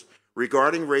principles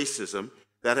regarding racism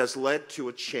that has led to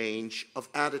a change of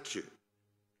attitude.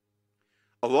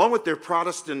 Along with their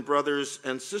Protestant brothers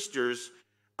and sisters,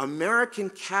 American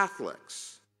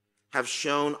Catholics have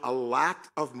shown a lack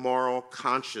of moral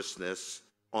consciousness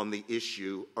on the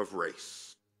issue of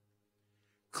race.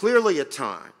 Clearly, at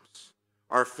times,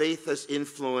 our faith has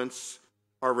influenced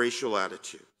our racial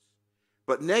attitudes.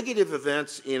 But negative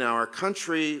events in our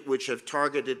country, which have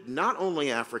targeted not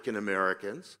only African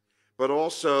Americans, but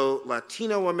also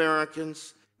Latino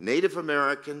Americans, Native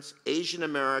Americans, Asian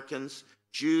Americans,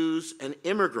 Jews, and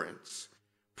immigrants,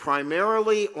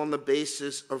 primarily on the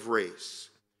basis of race,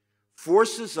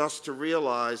 forces us to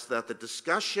realize that the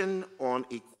discussion on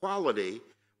equality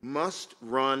must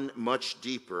run much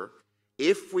deeper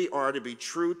if we are to be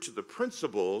true to the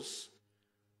principles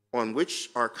on which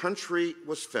our country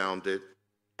was founded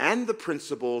and the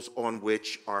principles on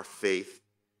which our faith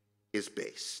is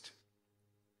based.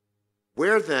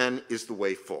 Where then is the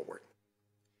way forward?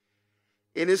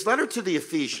 In his letter to the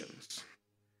Ephesians,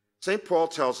 St. Paul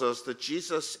tells us that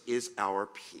Jesus is our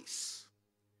peace.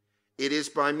 It is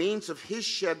by means of his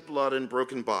shed blood and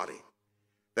broken body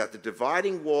that the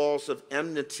dividing walls of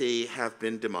enmity have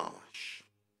been demolished.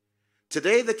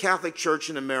 Today, the Catholic Church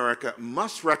in America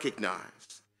must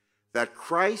recognize that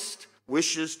Christ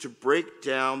wishes to break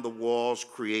down the walls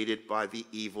created by the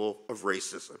evil of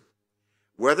racism,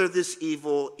 whether this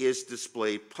evil is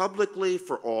displayed publicly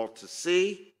for all to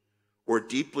see or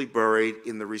deeply buried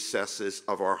in the recesses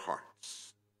of our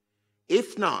hearts.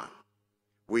 If not,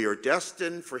 we are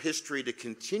destined for history to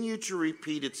continue to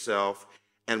repeat itself,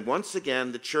 and once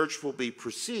again, the Church will be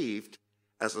perceived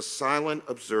as a silent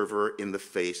observer in the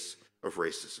face of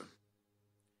racism.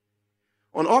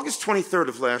 On August 23rd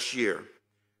of last year,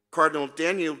 Cardinal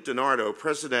Daniel DiNardo,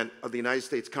 president of the United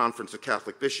States Conference of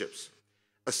Catholic Bishops,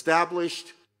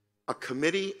 established a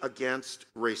Committee Against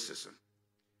Racism.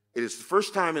 It is the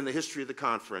first time in the history of the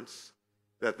conference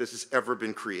that this has ever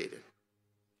been created.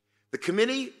 The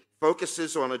committee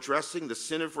focuses on addressing the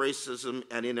sin of racism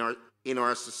and in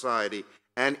our society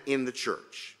and in the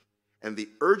church, and the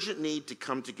urgent need to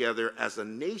come together as a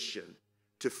nation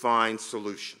to find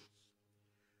solutions.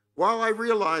 While I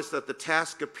realize that the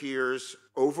task appears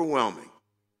overwhelming,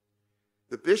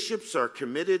 the bishops are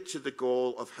committed to the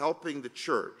goal of helping the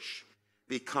church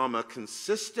become a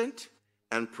consistent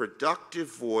and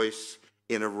productive voice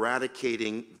in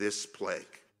eradicating this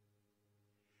plague.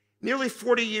 Nearly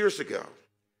 40 years ago,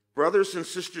 brothers and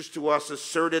sisters to us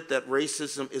asserted that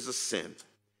racism is a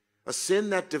sin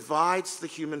that divides the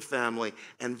human family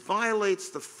and violates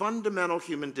the fundamental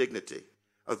human dignity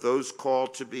of those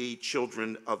called to be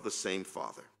children of the same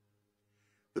Father.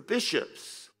 The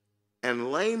bishops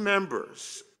and lay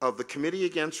members of the Committee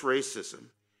Against Racism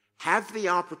have the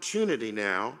opportunity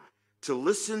now to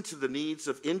listen to the needs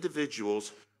of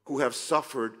individuals who have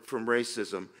suffered from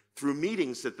racism through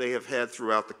meetings that they have had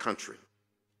throughout the country.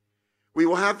 We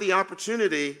will have the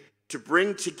opportunity to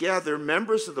bring together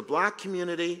members of the Black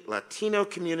community, Latino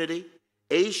community,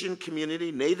 Asian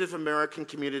community, Native American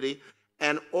community,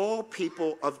 and all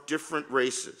people of different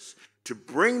races, to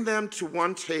bring them to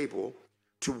one table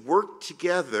to work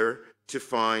together to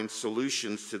find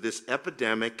solutions to this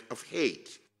epidemic of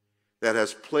hate that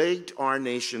has plagued our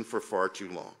nation for far too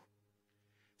long.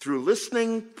 Through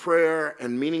listening, prayer,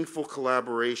 and meaningful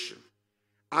collaboration,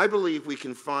 I believe we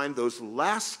can find those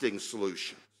lasting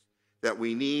solutions that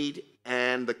we need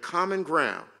and the common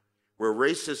ground where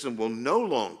racism will no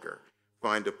longer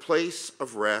find a place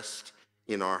of rest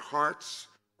in our hearts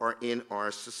or in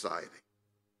our society.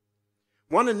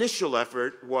 One initial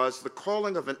effort was the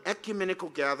calling of an ecumenical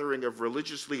gathering of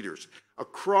religious leaders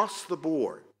across the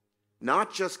board,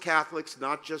 not just Catholics,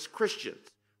 not just Christians,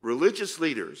 religious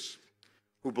leaders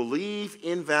who believe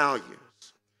in values,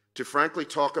 to frankly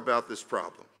talk about this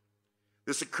problem.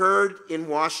 This occurred in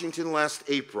Washington last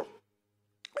April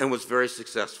and was very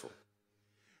successful.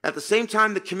 At the same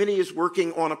time, the committee is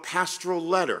working on a pastoral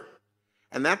letter,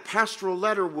 and that pastoral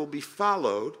letter will be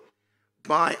followed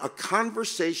by a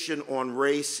conversation on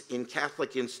race in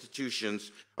Catholic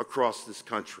institutions across this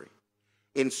country,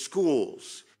 in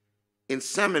schools, in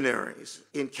seminaries,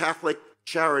 in Catholic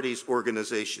charities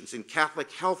organizations, in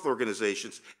Catholic health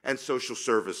organizations, and social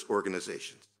service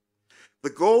organizations. The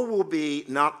goal will be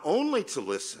not only to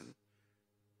listen,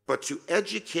 but to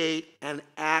educate and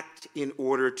act in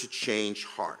order to change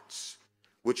hearts,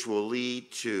 which will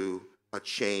lead to a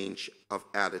change of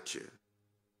attitude.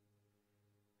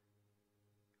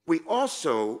 We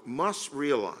also must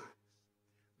realize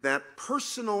that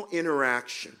personal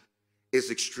interaction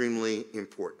is extremely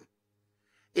important.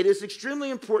 It is extremely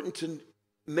important to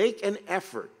make an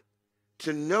effort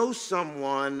to know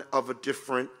someone of a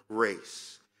different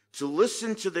race, to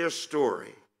listen to their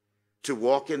story, to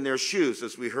walk in their shoes,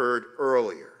 as we heard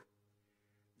earlier.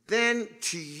 Then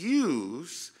to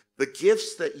use the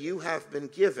gifts that you have been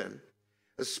given,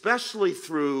 especially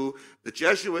through the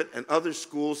Jesuit and other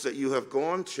schools that you have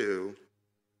gone to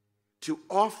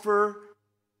offer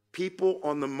people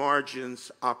on the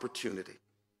margins opportunity.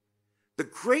 The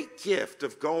great gift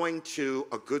of going to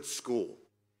a good school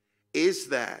is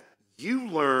that you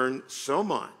learn so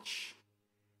much,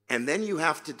 and then you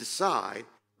have to decide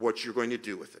what you're going to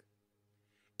do with it.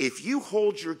 If you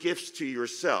hold your gifts to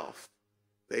yourself,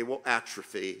 they will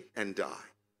atrophy and die.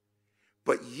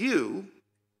 But you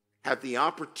have the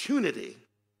opportunity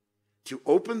to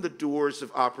open the doors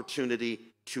of opportunity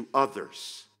to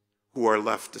others who are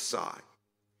left aside.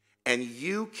 And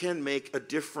you can make a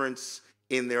difference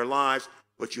in their lives,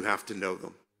 but you have to know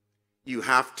them. You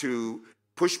have to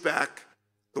push back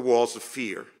the walls of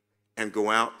fear and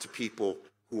go out to people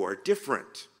who are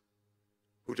different,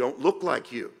 who don't look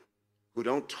like you, who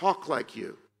don't talk like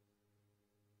you,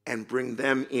 and bring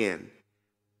them in,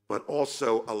 but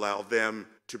also allow them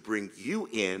to bring you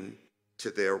in to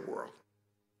their world.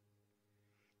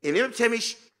 In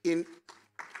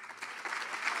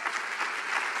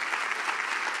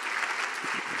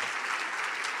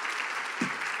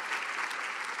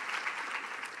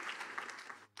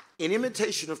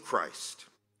imitation of Christ,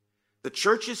 the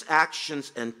Church's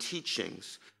actions and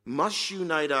teachings must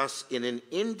unite us in an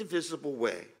indivisible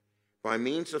way by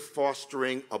means of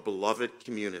fostering a beloved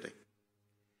community.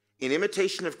 In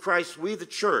imitation of Christ, we, the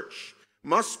Church,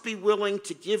 must be willing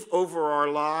to give over our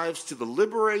lives to the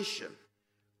liberation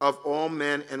of all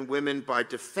men and women by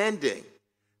defending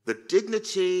the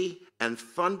dignity and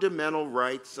fundamental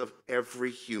rights of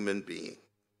every human being.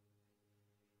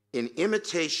 In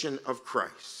imitation of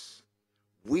Christ,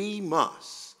 we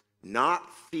must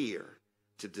not fear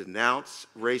to denounce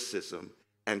racism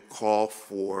and call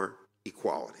for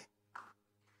equality.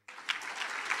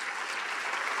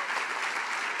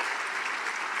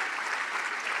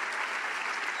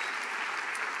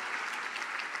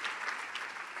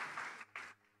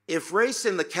 If race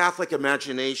in the Catholic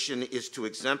imagination is to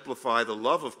exemplify the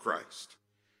love of Christ,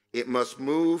 it must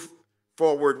move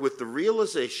forward with the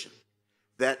realization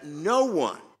that no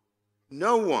one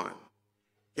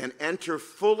can enter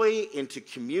fully into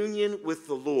communion with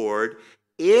the Lord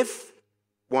if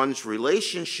one's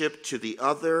relationship to the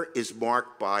other is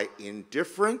marked by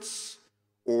indifference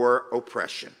or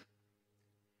oppression.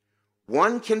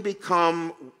 One can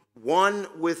become one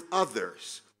with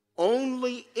others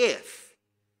only if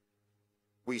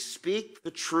we speak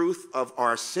the truth of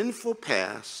our sinful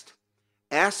past,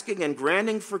 asking and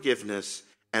granting forgiveness,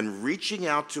 and reaching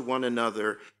out to one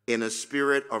another in a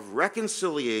spirit of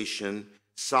reconciliation,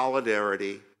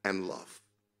 solidarity, and love.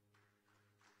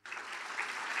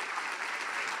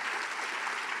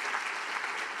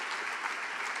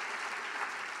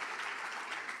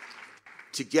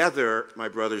 Together, my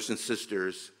brothers and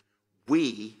sisters,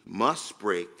 we must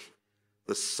break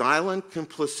the silent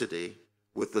complicity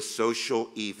with the social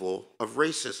evil of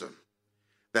racism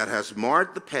that has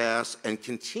marred the past and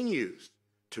continues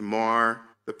to mar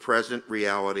the present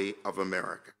reality of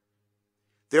America.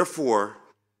 Therefore,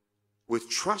 with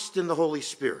trust in the Holy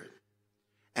Spirit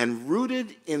and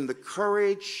rooted in the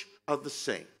courage of the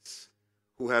saints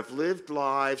who have lived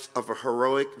lives of a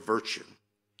heroic virtue,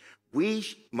 we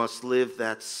must live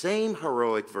that same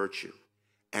heroic virtue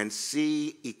and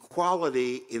see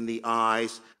equality in the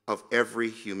eyes of every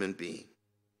human being.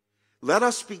 Let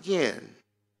us begin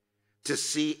to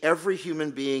see every human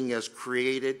being as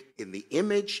created in the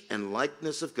image and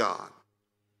likeness of God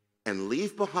and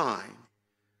leave behind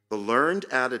the learned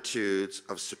attitudes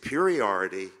of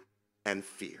superiority and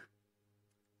fear.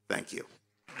 Thank you.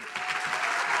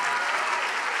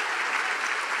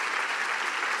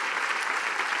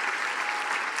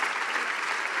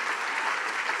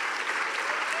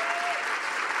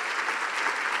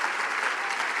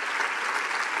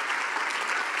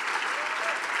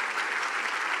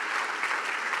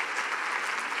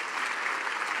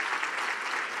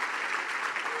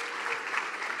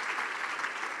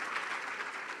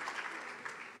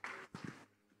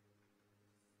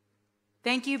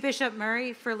 Thank you, Bishop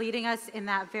Murry, for leading us in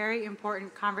that very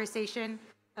important conversation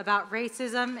about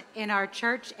racism in our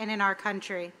church and in our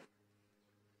country.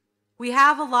 We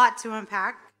have a lot to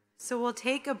unpack, so we'll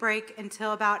take a break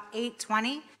until about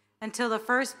 8:20, until the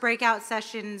first breakout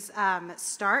sessions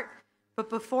start. But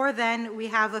before then, we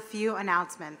have a few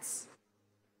announcements.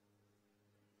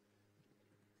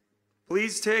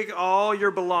 Please take all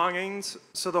your belongings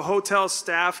so the hotel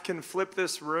staff can flip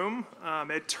this room.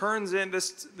 It turns in,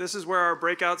 this is where our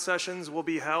breakout sessions will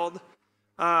be held.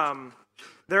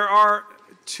 There are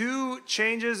 2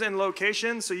 changes in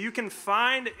location, so you can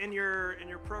find in your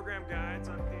program guides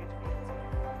on page 8.